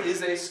Bible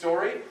is a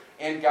story,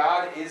 and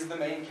God is the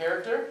main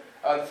character.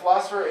 The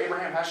philosopher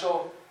Abraham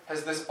Heschel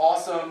has this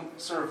awesome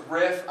sort of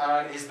riff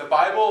on, is the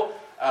Bible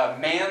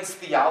man's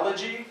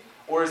theology,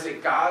 or is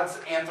it God's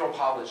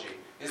anthropology?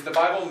 Is the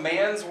Bible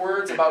man's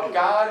words about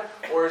God,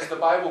 or is the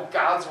Bible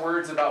God's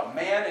words about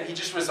man? And he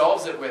just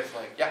resolves it with,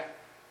 yeah.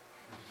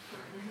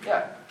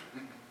 Yeah.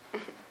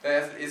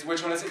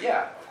 Which one is it?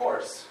 Yeah, of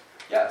course.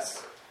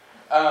 Yes.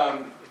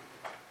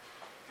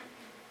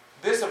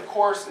 This, of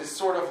course, is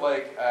sort of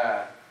like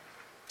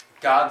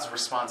God's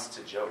response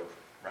to Job,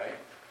 right?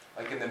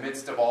 In the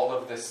midst of all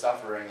of this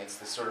suffering, it's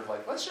this sort of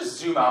let's just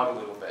zoom out a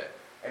little bit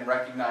and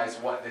recognize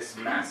what this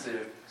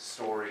massive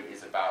story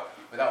is about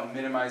without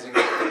minimizing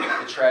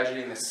the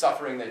tragedy and the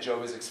suffering that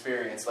Job has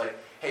experienced.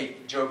 Hey,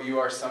 Job, you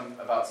are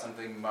about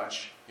something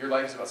your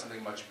life is about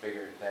something much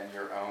bigger than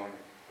your own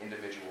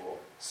individual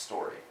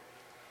story.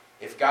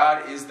 If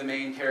God is the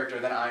main character,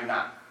 then I'm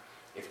not.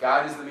 If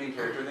God is the main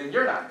character, then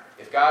you're not.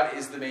 If God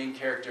is the main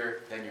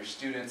character, then your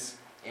students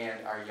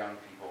and our young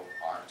people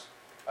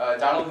aren't.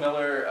 Donald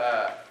Miller,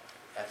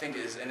 I think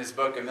is in his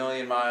book, A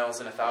Million Miles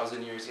in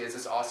 1,000 Years, he has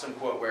this awesome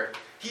quote where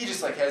he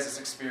just like has this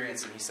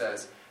experience and he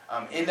says,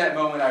 in that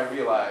moment I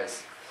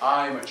realize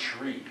I'm a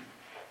tree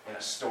in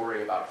a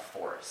story about a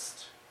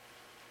forest.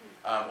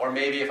 Or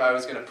maybe if I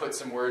was going to put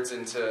some words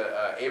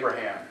into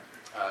Abraham,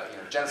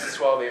 Genesis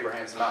 12,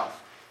 Abraham's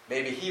mouth,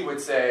 maybe he would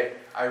say,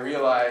 I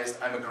realized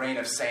I'm a grain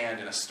of sand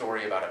in a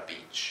story about a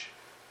beach.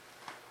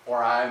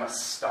 Or I'm a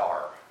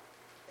star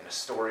in a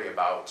story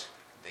about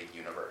the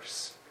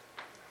universe.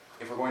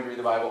 If we're going to read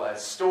the Bible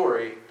as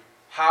story,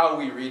 how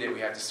we read it, we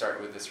have to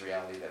start with this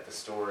reality that the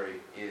story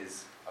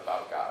is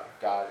about God.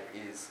 God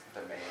is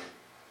the main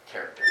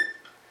character.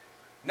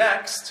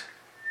 Next,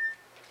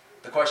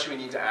 the question we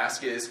need to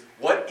ask is,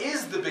 what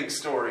is the big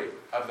story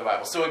of the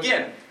Bible? So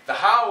again, the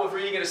how of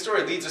reading it as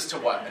story leads us to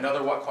what?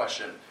 Another what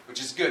question, which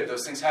is good.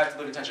 Those things have to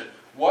live in tension.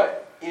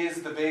 What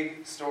is the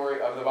big story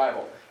of the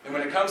Bible? And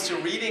when it comes to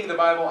reading the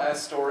Bible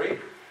as story,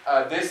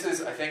 this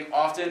is, I think,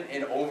 often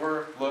an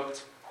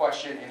overlooked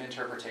question in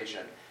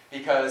interpretation.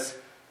 Because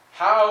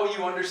how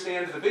you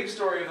understand the big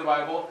story of the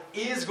Bible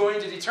is going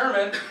to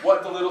determine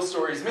what the little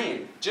stories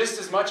mean. Just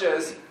as much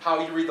as how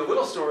you read the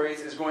little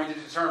stories is going to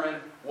determine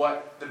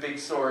what the big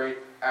story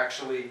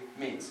actually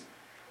means.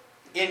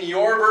 In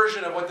your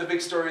version of what the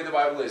big story of the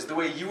Bible is, the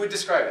way you would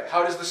describe it,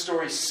 how does the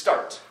story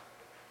start?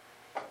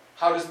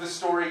 How does the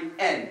story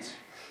end?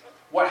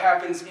 What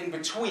happens in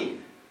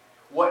between?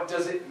 What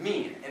does it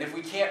mean? And if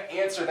we can't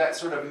answer that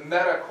sort of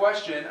meta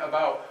question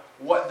about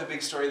what the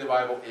big story of the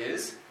Bible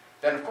is,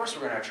 then of course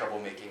we're going to have trouble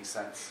making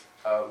sense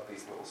of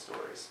these little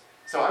stories.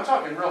 So I'm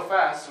talking real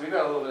fast, so we've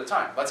got a little bit of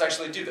time. Let's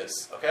actually do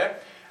this, okay?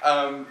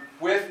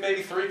 With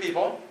maybe 3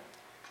 people,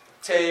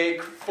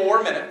 take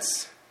 4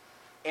 minutes,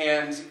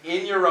 and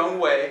in your own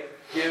way,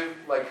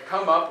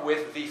 come up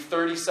with the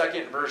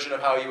 30-second version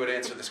of how you would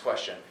answer this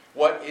question.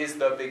 What is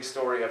the big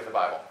story of the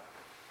Bible?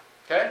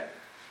 Okay?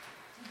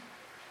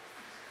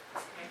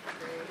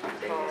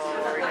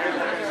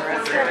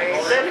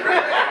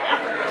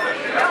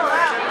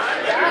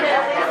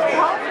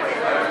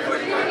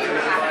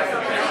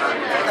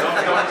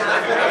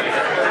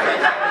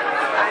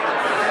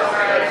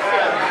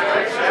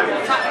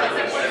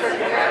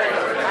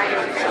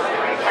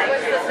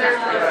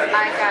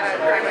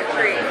 I'm a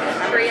tree.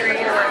 Tree in the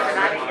universe, and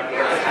I didn't get the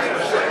other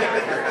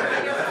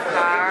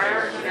star.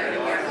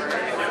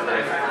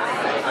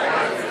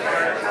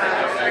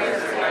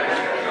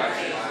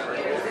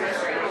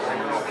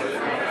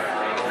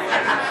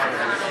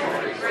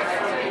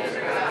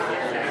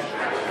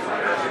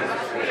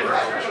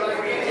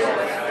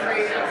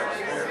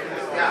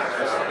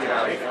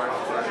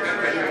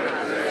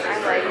 I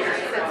like you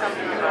said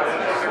something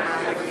about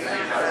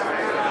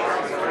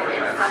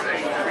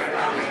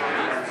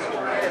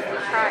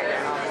try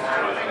it.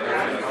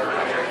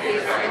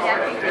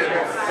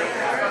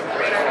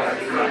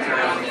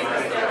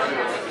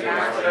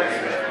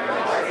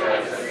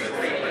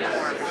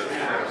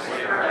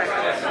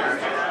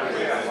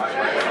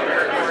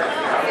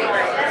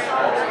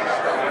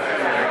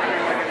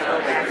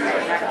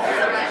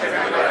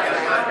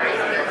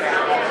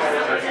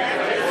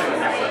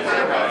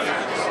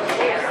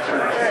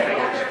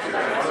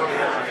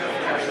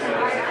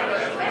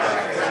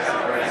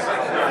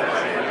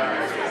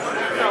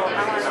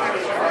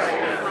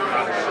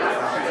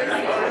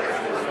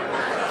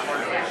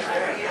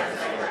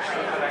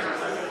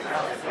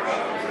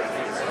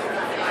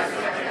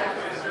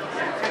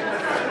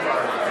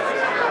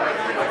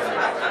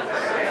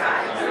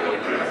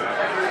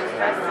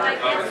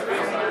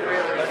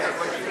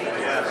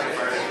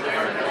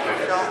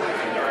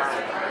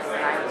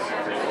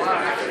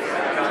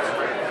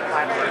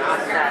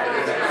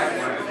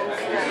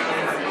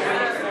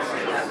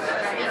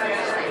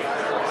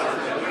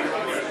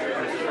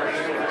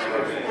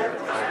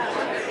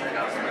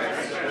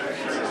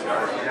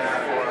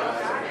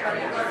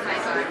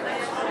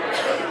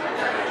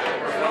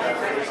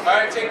 All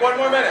right, take 1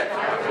 more minute.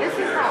 This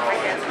is how I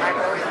guess I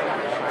wrote it.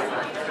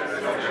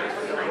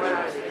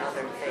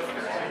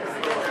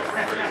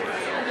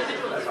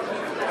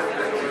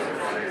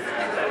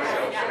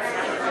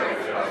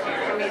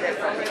 To me, that's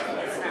something.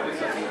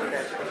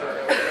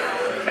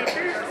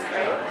 Teachers,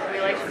 right? We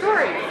like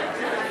stories.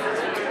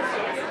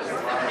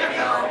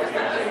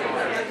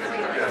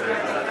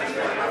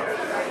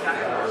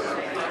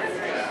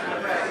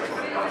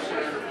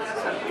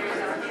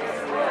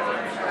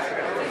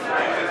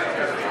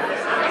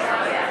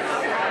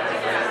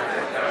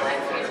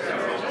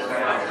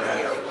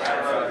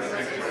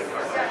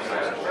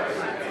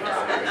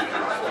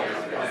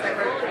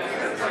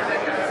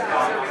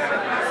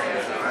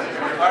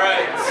 All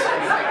right.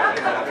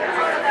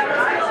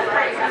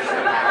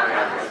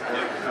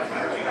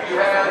 You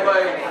had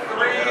like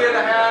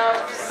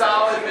 3.5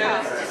 solid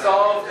minutes to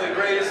solve the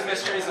greatest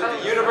mysteries of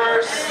the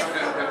universe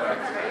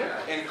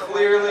in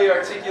clearly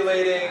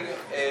articulating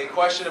a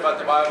question about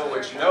the Bible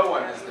which no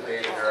one has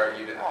debated or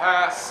argued in the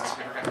past.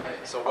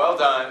 So well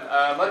done.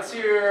 Let's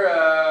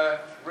hear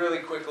really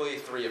quickly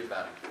 3 of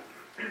them.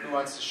 Who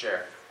wants to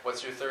share?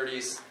 What's your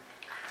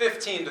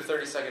 15 to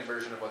 30 second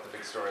version of what the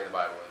big story of the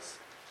Bible is?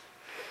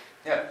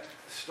 Yeah.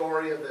 The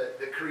story of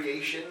the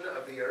creation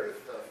of the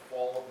earth, the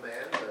fall of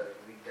man, the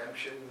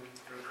redemption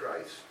through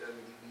Christ, and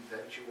the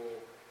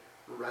eventual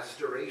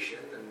restoration,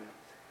 and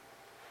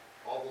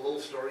all the little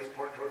stories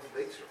point towards the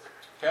big story.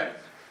 Okay.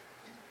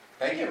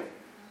 Thank you.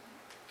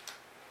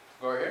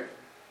 Go over here.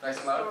 Nice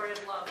and loud. Story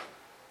of love.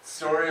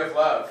 Story of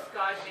love.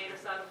 God made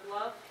us out of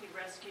love. He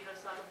rescued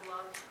us out of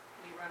love.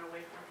 We run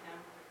away from him.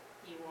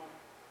 He won't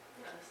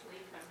let us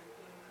leave him.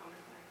 He will come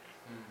and find us.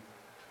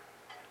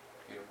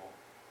 Beautiful.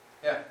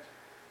 Yeah.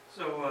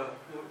 So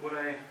what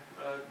I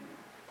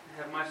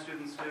have my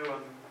students do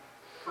on the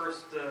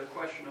first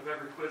question of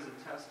every quiz and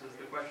test is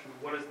the question,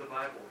 what is the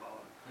Bible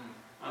about?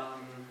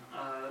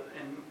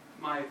 In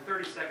my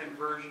 30-second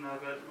version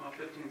of it,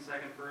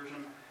 15-second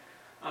version.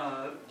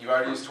 You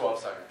already used 12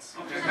 seconds.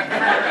 Okay.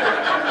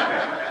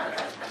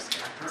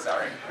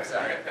 Sorry.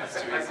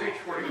 That's too I easy. preach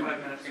 45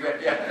 minutes.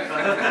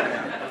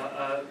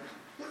 Yeah.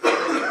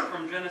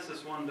 From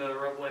Genesis 1 to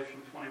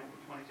Revelation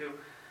 22,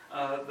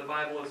 the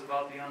Bible is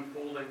about the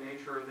unfolding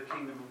nature of the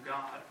kingdom of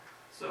God.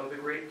 So the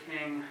great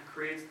king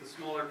creates the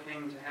smaller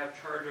king to have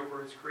charge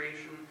over his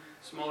creation.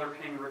 Smaller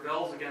king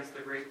rebels against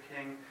the great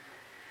king.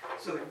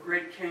 So the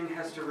great king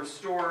has to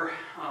restore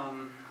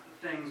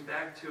things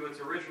back to its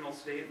original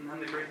state, and then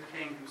the great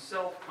king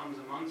himself comes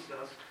amongst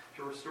us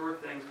to restore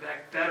things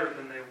back better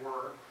than they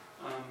were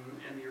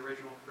in the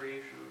original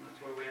creation. That's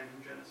why we end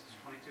in Genesis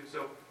 22.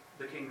 So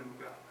the kingdom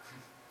of God.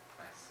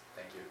 Nice.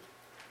 Thank you.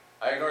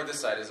 I ignored this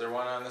side. Is there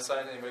one on this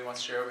side? Anybody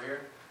wants to share over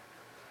here?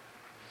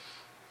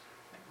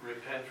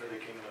 Repent, for the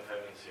kingdom of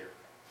heaven is here.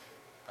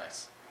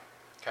 Nice.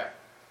 Okay.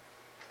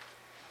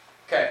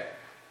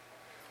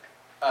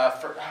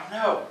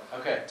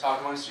 Okay, talk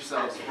amongst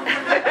yourselves. Are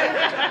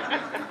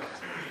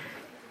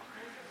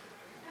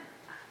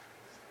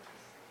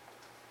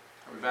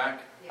we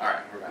back? Yeah. All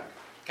right, we're back.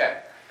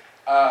 Okay.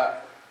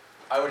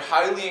 I would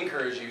highly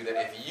encourage you that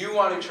if you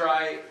want to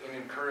try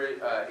and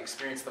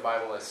experience the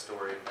Bible as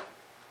story,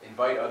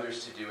 invite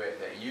others to do it,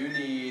 that you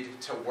need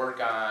to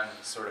work on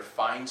sort of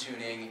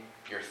fine-tuning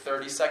your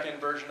 30-second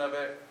version of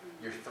it,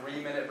 your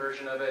 3-minute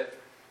version of it,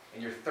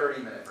 and your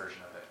 30-minute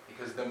version of it.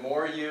 Because the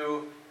more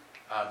you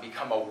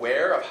become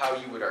aware of how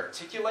you would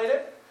articulate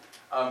it,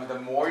 the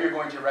more you're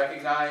going to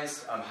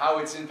recognize how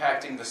it's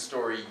impacting the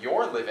story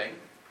you're living,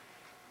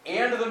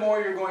 and the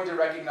more you're going to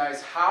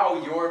recognize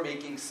how you're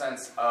making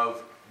sense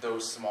of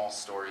those small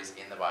stories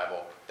in the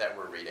Bible that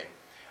we're reading.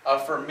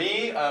 For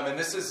me, and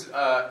this is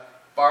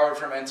borrowed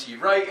from N.T.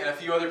 Wright and a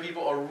few other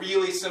people, a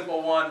really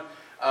simple one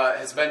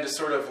has been to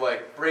sort of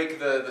like break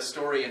the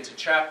story into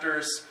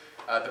chapters,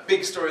 the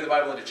big story of the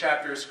Bible into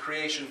chapters: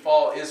 creation,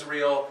 fall,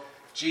 Israel,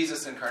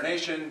 Jesus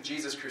incarnation,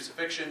 Jesus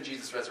crucifixion,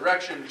 Jesus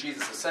resurrection,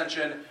 Jesus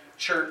ascension,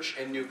 church,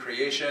 and new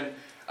creation.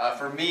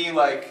 For me,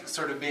 like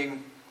sort of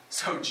being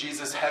so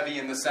Jesus heavy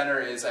in the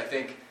center is, I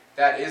think,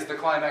 that is the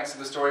climax of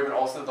the story, but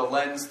also the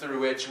lens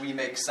through which we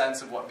make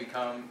sense of what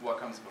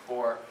comes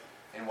before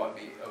and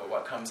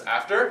what comes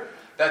after.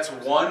 That's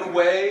one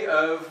way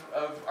of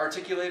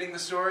articulating the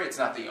story. It's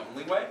not the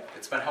only way.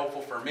 It's been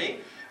helpful for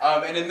me.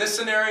 And in this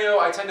scenario,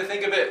 I tend to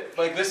think of it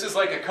like this is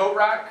like a coat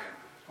rack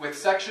with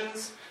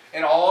sections,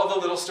 and all of the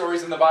little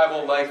stories in the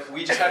Bible, like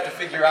we just have to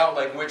figure out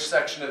like which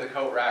section of the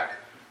coat rack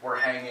we're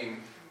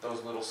hanging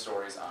those little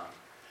stories on.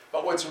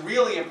 But what's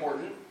really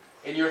important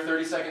in your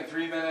 30-second,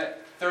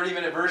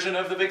 30-minute version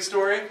of the big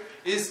story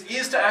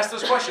is to ask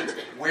those questions.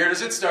 Where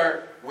does it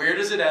start? Where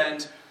does it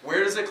end?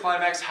 Where does it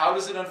climax? How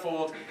does it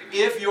unfold?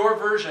 If your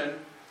version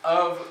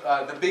of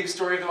the big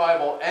story of the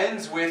Bible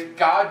ends with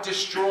God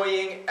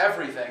destroying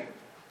everything,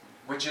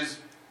 which is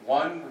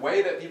one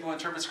way that people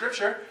interpret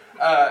Scripture,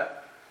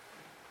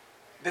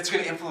 that's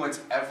going to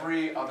influence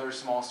every other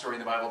small story in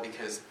the Bible,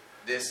 because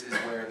this is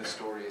where the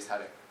story is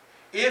heading.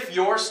 If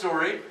your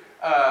story,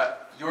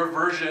 your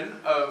version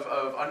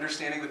of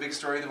understanding the big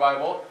story of the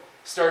Bible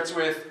starts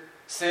with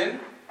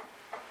sin,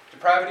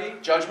 depravity,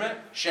 judgment,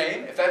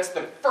 shame, if that's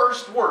the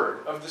first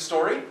word of the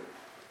story,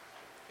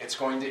 it's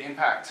going to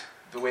impact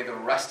the way the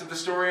rest of the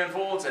story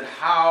unfolds and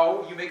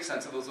how you make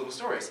sense of those little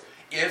stories.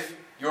 If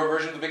your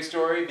version of the big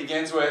story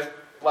begins with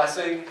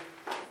blessing,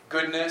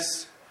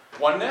 goodness,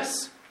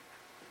 oneness,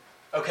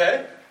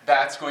 okay,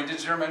 that's going to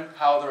determine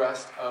how the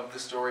rest of the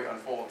story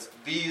unfolds.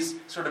 These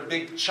sort of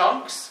big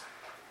chunks,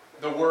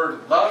 the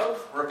word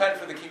love, repent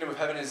for the kingdom of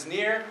heaven is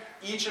near,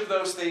 each of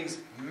those things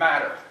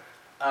matter.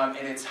 And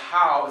it's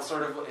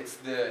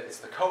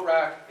the coat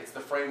rack, it's the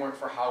framework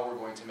for how we're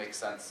going to make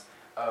sense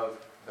of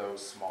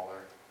those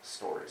smaller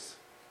stories.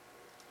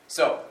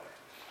 So,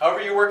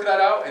 however you work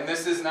that out, and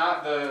this is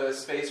not the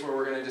space where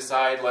we're going to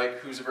decide like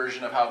whose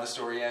version of how the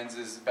story ends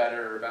is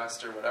better or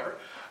best or whatever,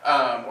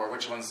 or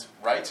which one's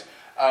right.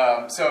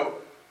 So,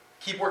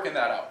 keep working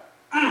that out.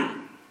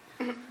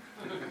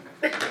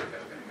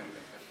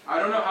 I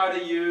don't know how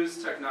to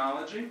use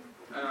technology.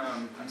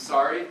 I'm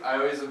sorry. I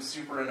always am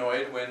super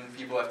annoyed when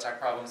people have tech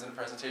problems in a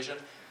presentation.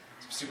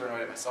 I'm super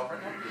annoyed at myself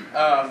right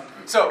now.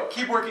 So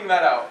keep working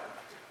that out.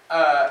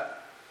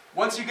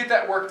 once you get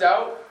that worked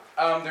out,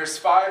 there's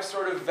 5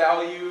 sort of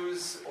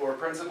values or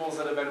principles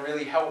that have been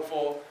really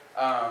helpful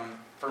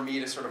for me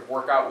to sort of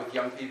work out with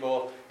young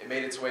people. It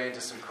made its way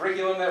into some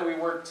curriculum that we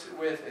worked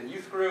with in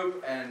youth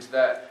group, and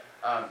that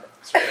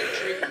sort of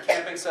retreat and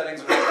camping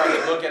settings when we tried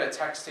to look at a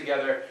text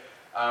together.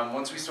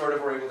 Once we sort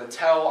of were able to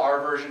tell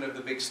our version of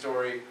the big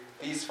story,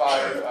 these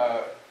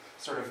 5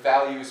 sort of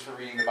values for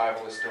reading the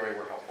Bible as story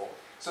were helpful.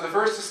 So the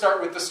first is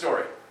start with the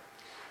story.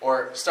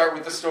 Or start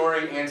with the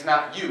story and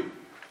not you.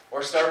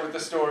 Or start with the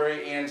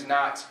story and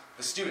not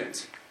the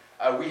student.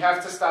 We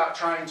have to stop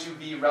trying to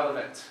be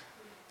relevant.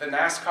 The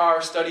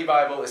NASCAR study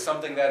Bible is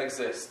something that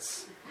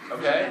exists.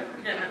 Okay?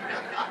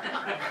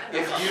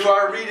 If you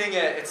are reading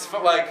it, it's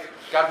like,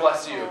 God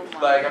bless you.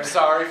 Like, I'm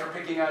sorry for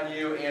picking on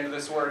you and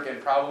this work,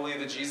 and probably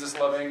the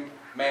Jesus-loving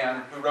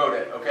man who wrote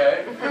it,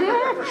 okay?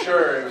 For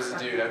sure it was a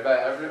dude. I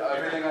bet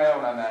everything I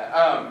own on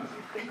that.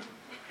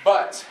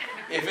 But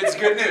if it's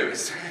good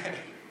news,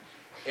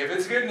 if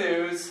it's good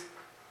news,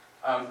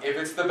 if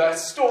it's the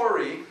best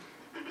story,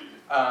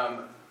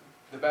 the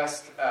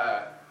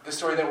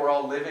story that we're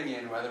all living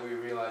in, whether we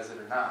realize it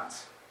or not,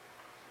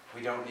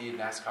 we don't need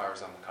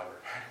NASCARs on the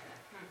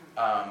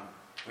cover.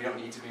 We don't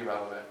need to be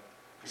relevant.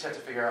 We just have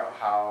to figure out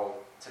how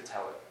to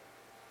tell it.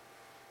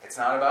 It's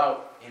not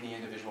about any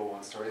individual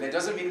one story. That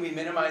doesn't mean we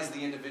minimize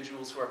the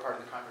individuals who are part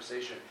of the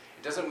conversation.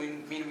 It doesn't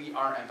mean we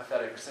aren't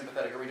empathetic or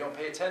sympathetic, or we don't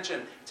pay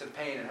attention to the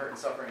pain and hurt and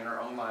suffering in our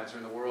own lives or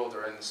in the world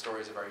or in the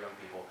stories of our young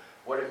people.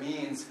 What it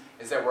means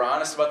is that we're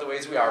honest about the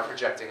ways we are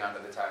projecting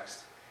onto the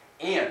text.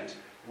 And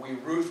we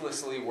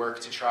ruthlessly work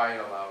to try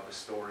and allow the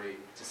story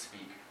to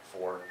speak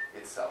for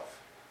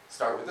itself.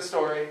 Start with the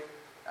story,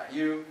 not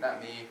you, not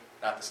me,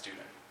 not the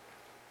student.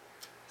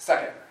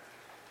 Second,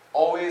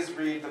 always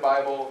read the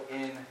Bible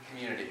in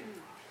community.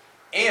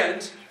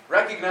 And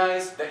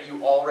recognize that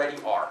you already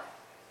are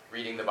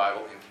reading the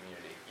Bible in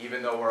community.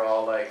 Even though we're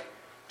all like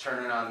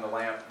turning on the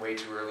lamp way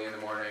too early in the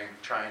morning,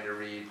 trying to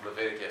read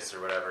Leviticus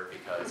or whatever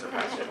because our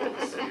pastor told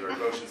us to do our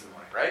devotions in the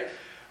morning, right?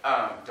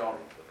 Don't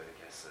read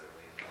Leviticus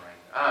early in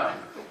the morning.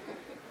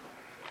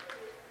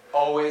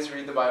 Always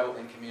read the Bible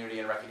in community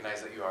and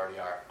recognize that you already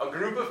are. A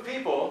group of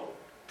people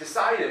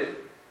decided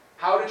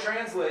how to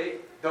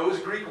translate those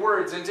Greek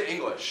words into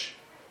English.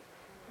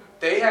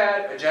 They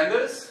had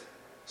agendas,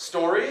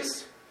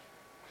 stories,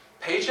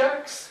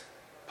 paychecks,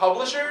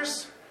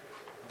 publishers,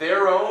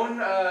 their own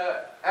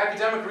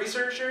academic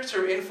researchers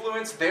who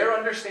influenced their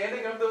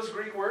understanding of those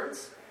Greek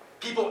words.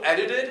 People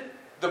edited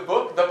the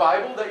book, the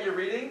Bible that you're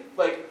reading,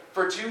 like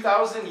for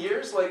 2,000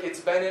 years. Like it's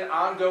been an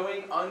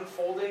ongoing,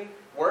 unfolding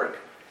work.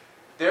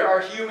 There are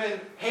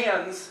human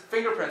hands,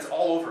 fingerprints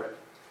all over it.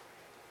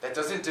 That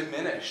doesn't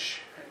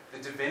diminish the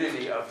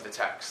divinity of the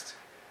text.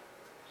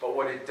 But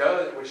what it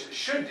does, which it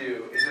should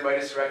do, is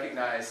invite us to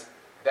recognize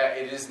that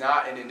it is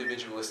not an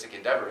individualistic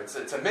endeavor. It's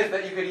a myth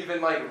that you could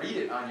even read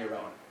it on your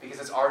own, because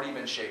it's already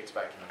been shaped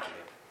by community.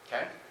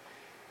 Okay?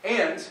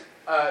 And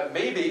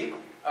maybe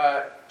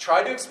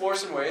try to explore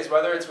some ways,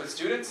 whether it's with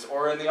students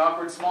or in the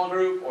awkward small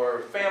group or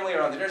family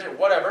or on the dinner table,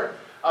 whatever,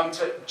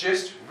 to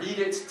just read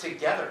it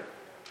together.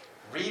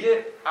 Read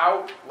it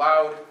out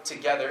loud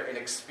together and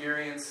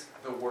experience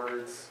the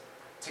words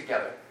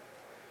together.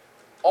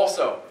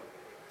 Also,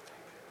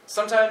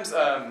 sometimes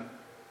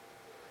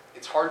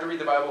it's hard to read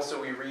the Bible,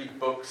 so we read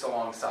books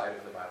alongside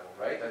of the Bible,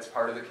 right? That's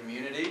part of the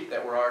community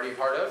that we're already a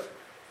part of.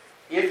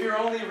 If you're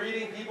only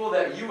reading people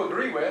that you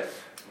agree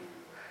with,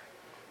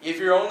 if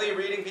you're only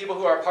reading people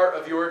who are part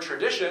of your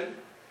tradition,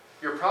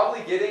 you're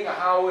probably getting a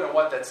how and a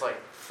what that's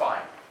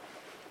fine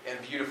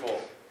and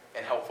beautiful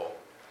and helpful.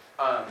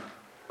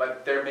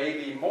 But there may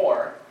be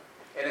more,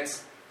 and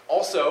it's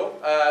also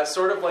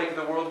sort of like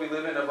the world we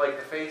live in of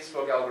the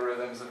Facebook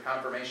algorithms of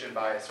confirmation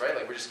bias, right?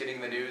 We're just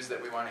getting the news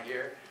that we want to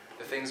hear.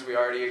 The things we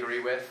already agree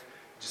with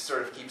just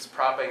sort of keeps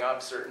propping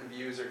up certain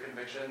views or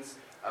convictions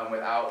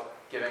without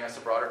giving us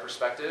a broader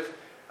perspective.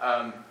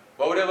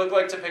 What would it look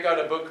like to pick out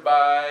a book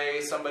by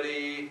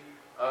somebody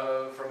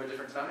from a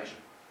different denomination?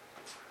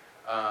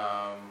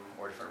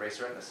 Or a different race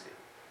or ethnicity?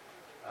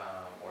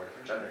 Or a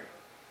different gender?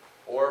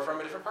 Or from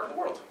a different part of the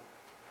world?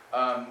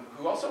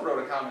 Who also wrote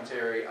a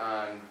commentary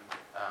on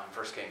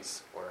 1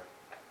 Kings or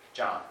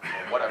John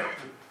or whatever.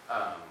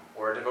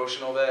 Or a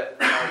devotional that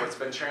what's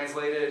been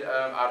translated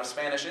out of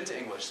Spanish into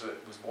English, so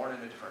it was born in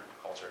a different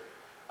culture.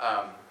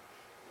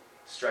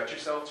 Stretch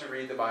yourself to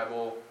read the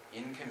Bible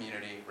in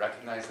community.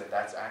 Recognize that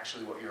that's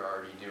actually what you're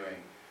already doing,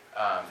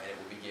 and it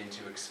will begin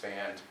to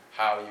expand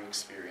how you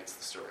experience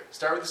the story.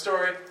 Start with the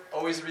story.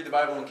 Always read the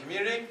Bible in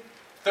community.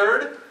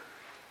 Third,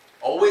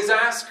 always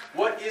ask,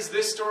 what is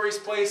this story's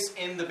place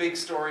in the big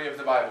story of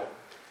the Bible?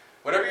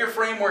 Whatever your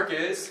framework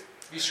is,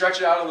 if you stretch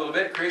it out a little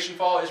bit, creation,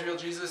 fall, Israel,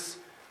 Jesus,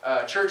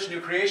 church,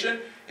 new creation.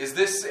 Is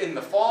this in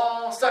the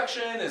fall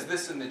section? Is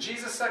this in the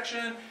Jesus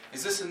section?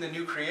 Is this in the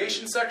new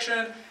creation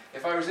section?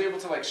 If I was able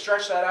to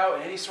stretch that out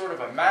in any sort of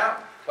a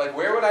map,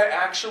 where would I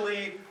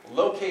actually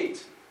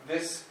locate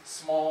this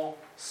small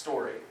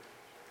story?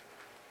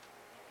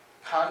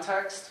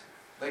 Context,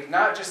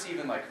 not just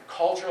even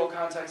cultural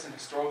context and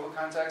historical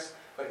context,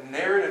 But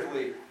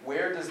narratively,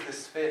 where does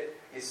this fit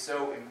is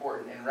so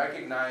important, and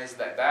recognize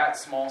that that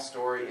small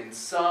story in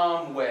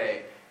some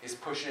way is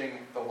pushing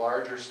the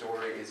larger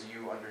story as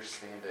you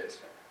understand it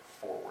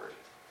forward.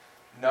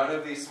 None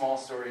of these small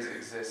stories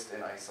exist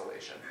in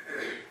isolation.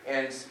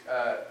 And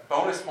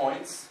bonus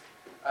points,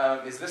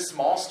 is this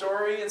small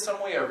story in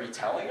some way a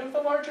retelling of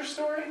the larger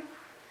story?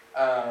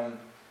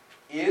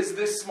 Is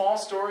this small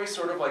story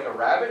sort of like a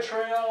rabbit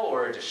trail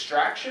or a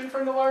distraction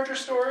from the larger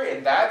story,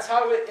 and that's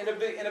how it, in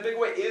a big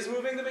way, is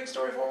moving the big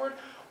story forward?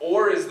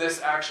 Or is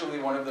this actually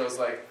one of those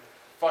like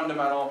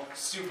fundamental,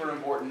 super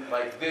important,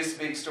 like this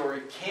big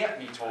story can't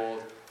be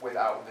told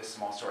without this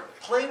small story?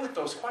 Play with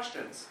those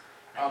questions.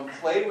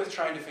 Play with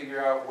trying to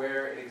figure out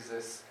where it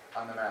exists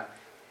on the map.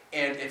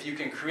 And if you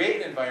can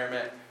create an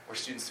environment where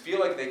students feel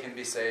like they can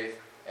be safe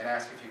and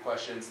ask a few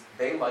questions,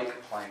 they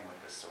like playing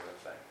with this sort of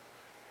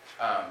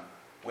thing.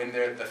 When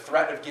the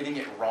threat of getting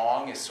it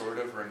wrong is sort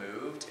of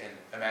removed and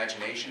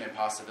imagination and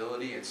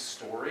possibility and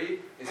story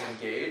is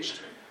engaged,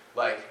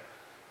 like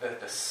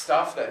the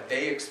stuff that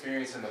they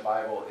experience in the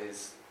Bible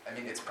is, I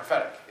mean, it's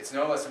prophetic. It's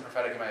no less than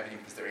prophetic in my opinion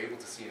because they're able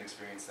to see and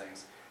experience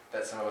things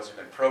that some of us have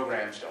been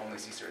programmed to only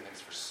see certain things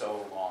for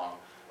so long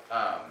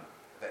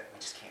that we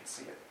just can't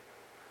see it.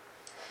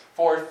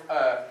 Fourth,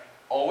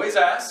 always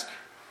ask,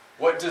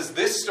 what does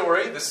this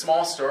story, this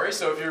small story,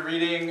 so if you're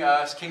reading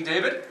King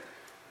David,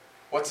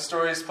 what's the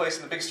story's place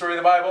in the big story of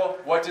the Bible?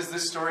 What does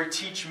this story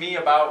teach me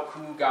about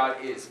who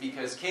God is?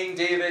 Because King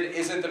David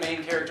isn't the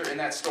main character in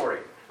that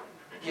story.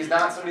 He's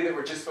not somebody that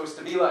we're just supposed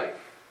to be like.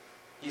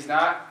 He's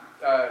not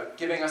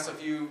giving us a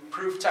few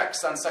proof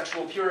texts on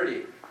sexual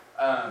purity.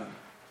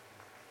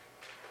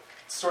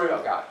 Story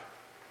about God.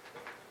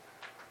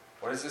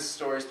 What is this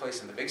story's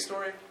place in the big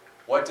story?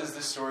 What does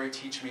this story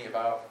teach me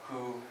about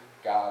who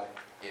God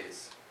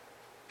is?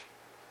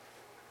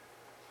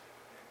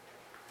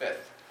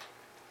 Fifth.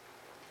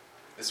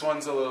 This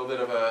one's a little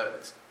bit of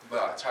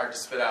it's hard to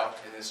spit out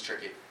and it's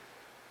tricky.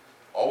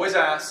 Always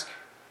ask,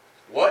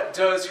 what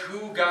does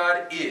who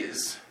God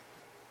is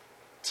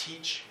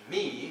teach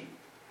me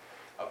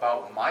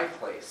about my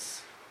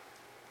place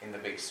in the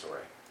big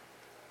story?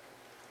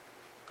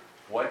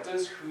 What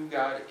does who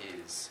God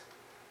is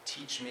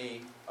teach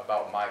me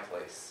about my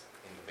place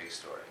in the big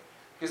story?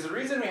 Because the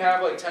reason we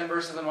have like 10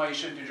 verses on why you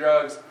shouldn't do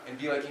drugs and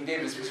be like King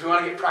David is because we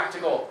want to get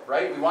practical,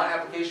 right? We want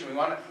application. We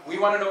want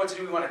to know what to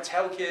do. We want to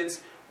tell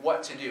kids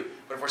what to do.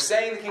 But if we're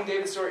saying the King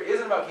David story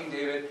isn't about King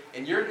David,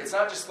 and it's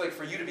not just like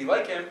for you to be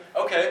like him,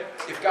 okay,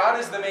 if God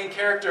is the main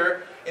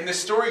character, and the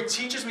story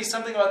teaches me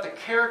something about the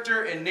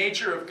character and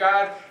nature of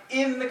God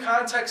in the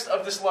context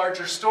of this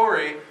larger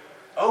story,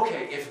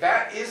 okay, if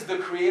that is the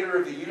creator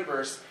of the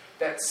universe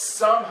that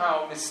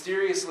somehow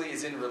mysteriously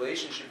is in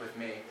relationship with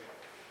me,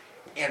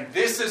 and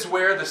this is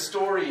where the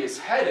story is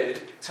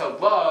headed, to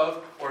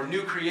love or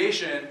new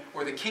creation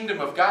or the kingdom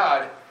of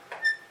God,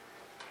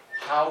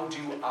 how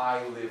do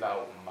I live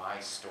out my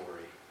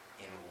story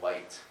in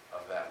light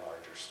of that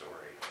larger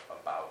story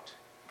about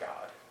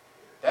God?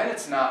 Then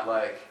it's not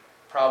like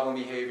problem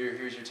behavior,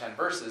 here's your 10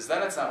 verses.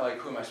 Then it's not like,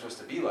 who am I supposed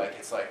to be like?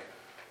 It's like,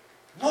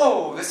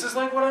 whoa, this is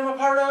like what I'm a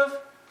part of?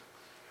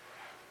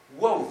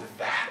 Whoa,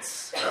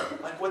 that's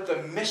like what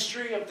the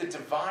mystery of the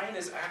divine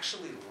is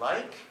actually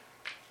like?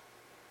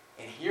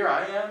 And here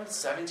I am,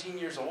 17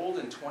 years old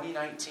in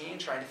 2019,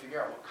 trying to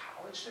figure out what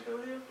college to go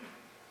to?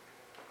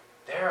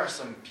 There are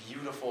some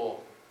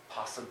beautiful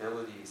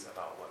possibilities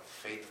about what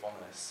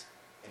faithfulness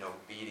and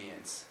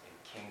obedience and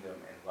kingdom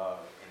and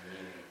love and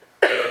meaning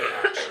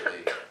can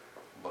actually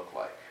look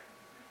like.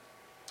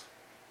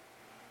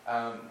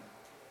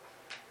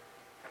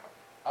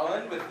 I'll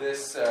end with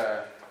this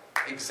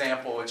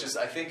example, which is,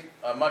 I think,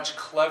 a much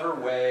clever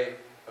way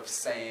of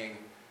saying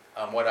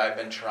what I've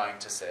been trying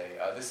to say.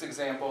 This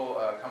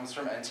example comes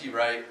from N.T.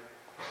 Wright.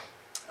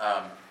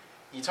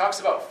 He talks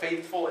about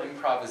faithful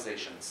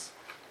improvisations.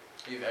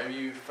 Are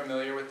you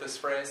familiar with this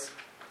phrase?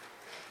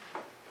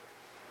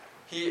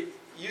 He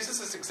uses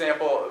this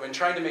example when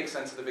trying to make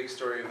sense of the big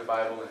story of the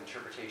Bible and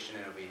interpretation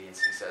and obedience.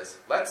 He says,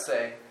 let's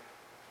say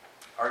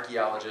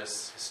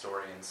archaeologists,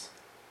 historians,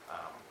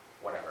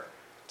 whatever,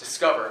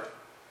 discover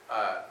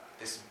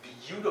this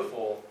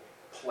beautiful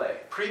play,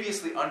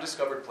 previously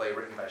undiscovered play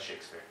written by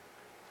Shakespeare.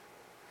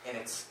 And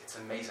it's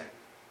amazing.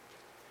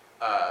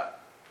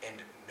 And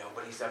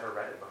nobody's ever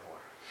read it before.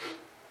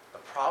 The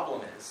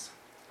problem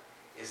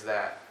is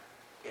that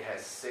it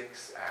has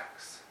 6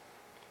 acts,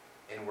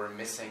 and we're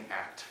missing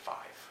Act 5.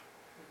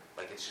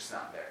 Like, it's just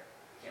not there.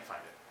 You can't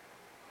find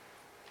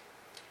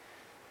it.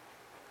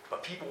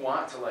 But people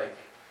want to,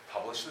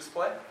 publish this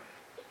play.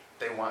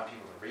 They want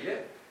people to read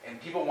it. And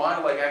people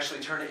want to, actually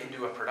turn it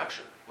into a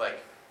production.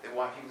 They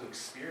want people to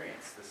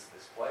experience this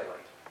play,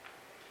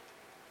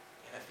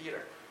 in a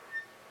theater.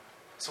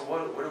 So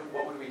what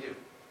would we do?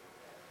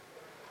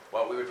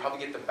 Well, we would probably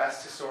get the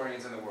best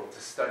historians in the world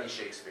to study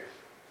Shakespeare,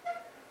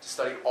 to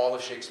study all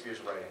of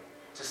Shakespeare's writing,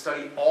 to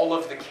study all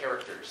of the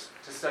characters,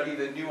 to study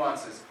the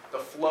nuances, the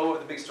flow of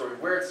the big story,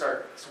 where it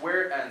starts,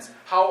 where it ends,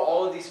 how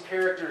all of these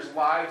characters'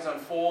 lives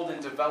unfold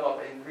and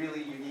develop in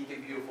really unique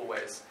and beautiful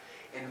ways.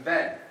 And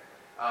then,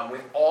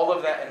 With all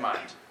of that in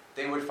mind,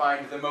 they would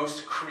find the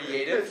most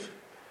creative,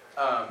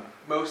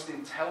 most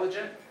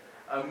intelligent,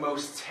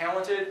 most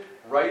talented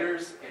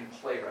writers and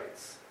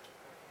playwrights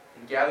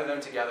and gather them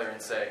together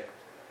and say,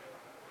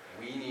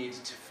 we need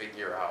to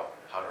figure out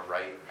how to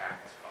write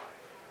Act 5.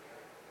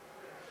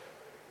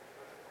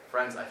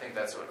 Friends, I think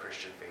that's what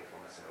Christian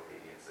faithfulness and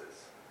obedience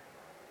is.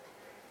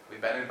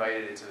 We've been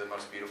invited into the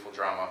most beautiful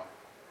drama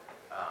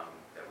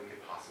that we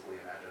could possibly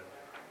imagine.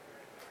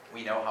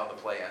 We know how the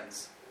play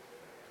ends.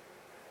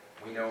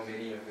 We know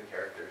many of the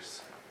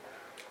characters.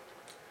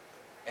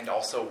 And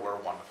also, we're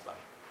one of them.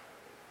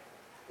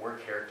 We're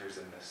characters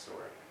in this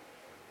story.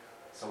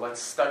 So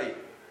let's study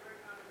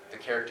the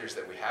characters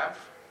that we have.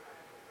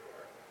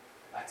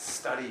 Let's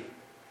study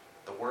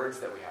the words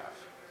that we have.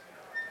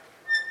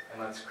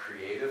 And let's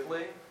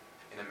creatively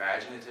and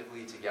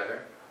imaginatively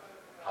together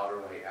how to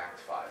write Act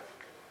 5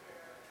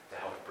 to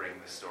help bring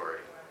the story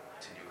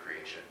to new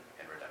creation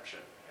and redemption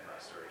and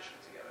restoration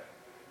together.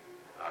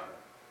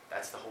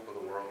 That's the hope of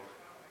the world.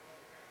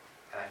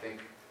 And I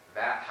think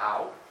that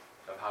how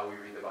we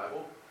read the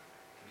Bible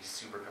can be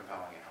super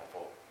compelling and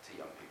helpful to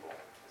young people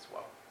as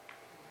well.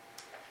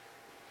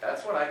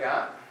 That's what I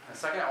got. In a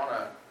second, I want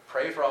to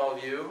pray for all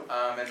of you.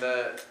 And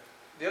the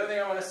other thing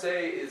I want to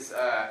say is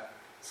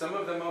some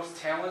of the most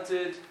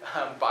talented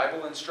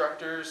Bible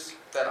instructors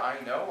that I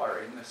know are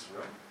in this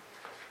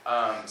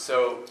room.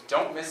 So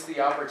don't miss the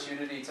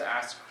opportunity to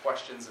ask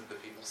questions of the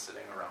people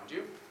sitting around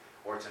you,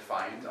 or to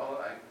find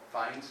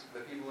the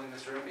people in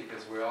this room,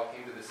 because we all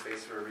came to this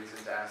space for a reason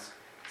to ask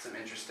some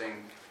interesting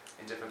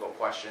and difficult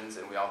questions,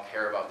 and we all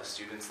care about the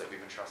students that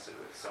we've entrusted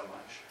with so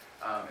much.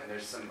 And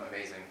there's some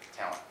amazing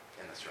talent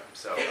in this room.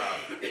 So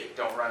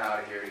don't run out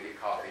of here to get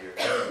coffee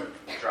or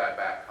drive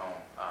back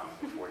home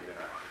before you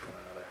interact with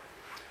one another.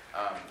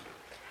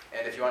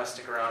 And if you want to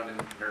stick around and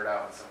nerd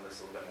out on some of this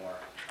a little bit more,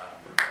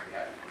 I'd be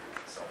happy to do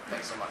that. So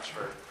thanks so much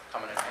for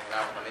coming and hanging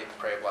out. Let me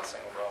pray a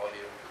blessing over all of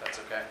you, if that's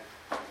okay.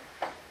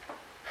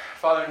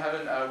 Father in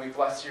heaven, we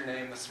bless your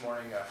name this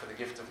morning for the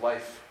gift of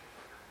life,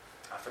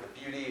 for the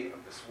beauty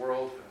of this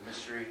world, for the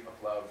mystery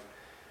of love,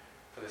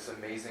 for this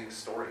amazing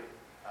story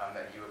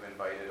that you have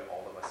invited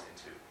all of us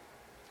into.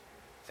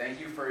 Thank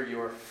you for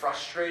your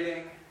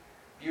frustrating,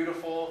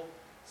 beautiful,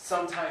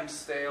 sometimes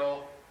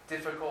stale,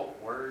 difficult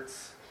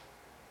words.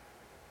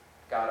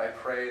 God, I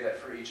pray that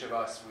for each of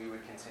us we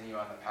would continue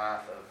on the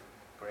path of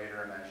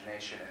greater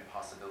imagination and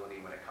possibility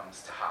when it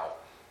comes to how.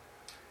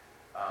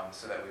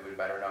 So that we would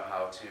better know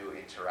how to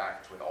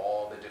interact with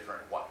all the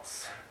different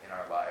what's in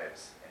our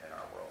lives and in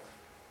our world.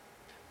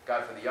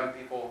 God, for the young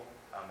people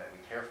that we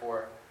care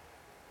for,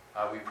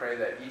 we pray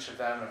that each of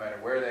them, no matter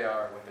where they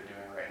are, what they're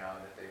doing right now,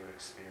 that they would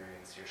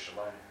experience your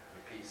shalom,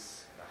 your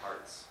peace in their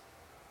hearts.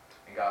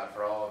 And God,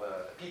 for all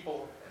the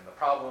people and the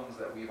problems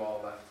that we've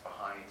all left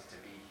behind to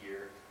be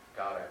here,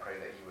 God, I pray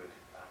that you would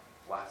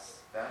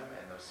bless them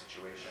and those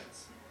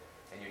situations,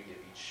 and you'd give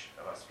each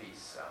of us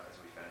peace as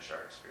we finish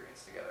our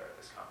experience together at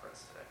this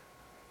conference today.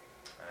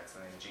 And it's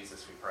in the name of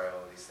Jesus we pray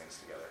all of these things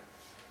together.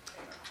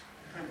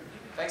 Amen.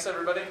 Thanks,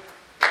 everybody.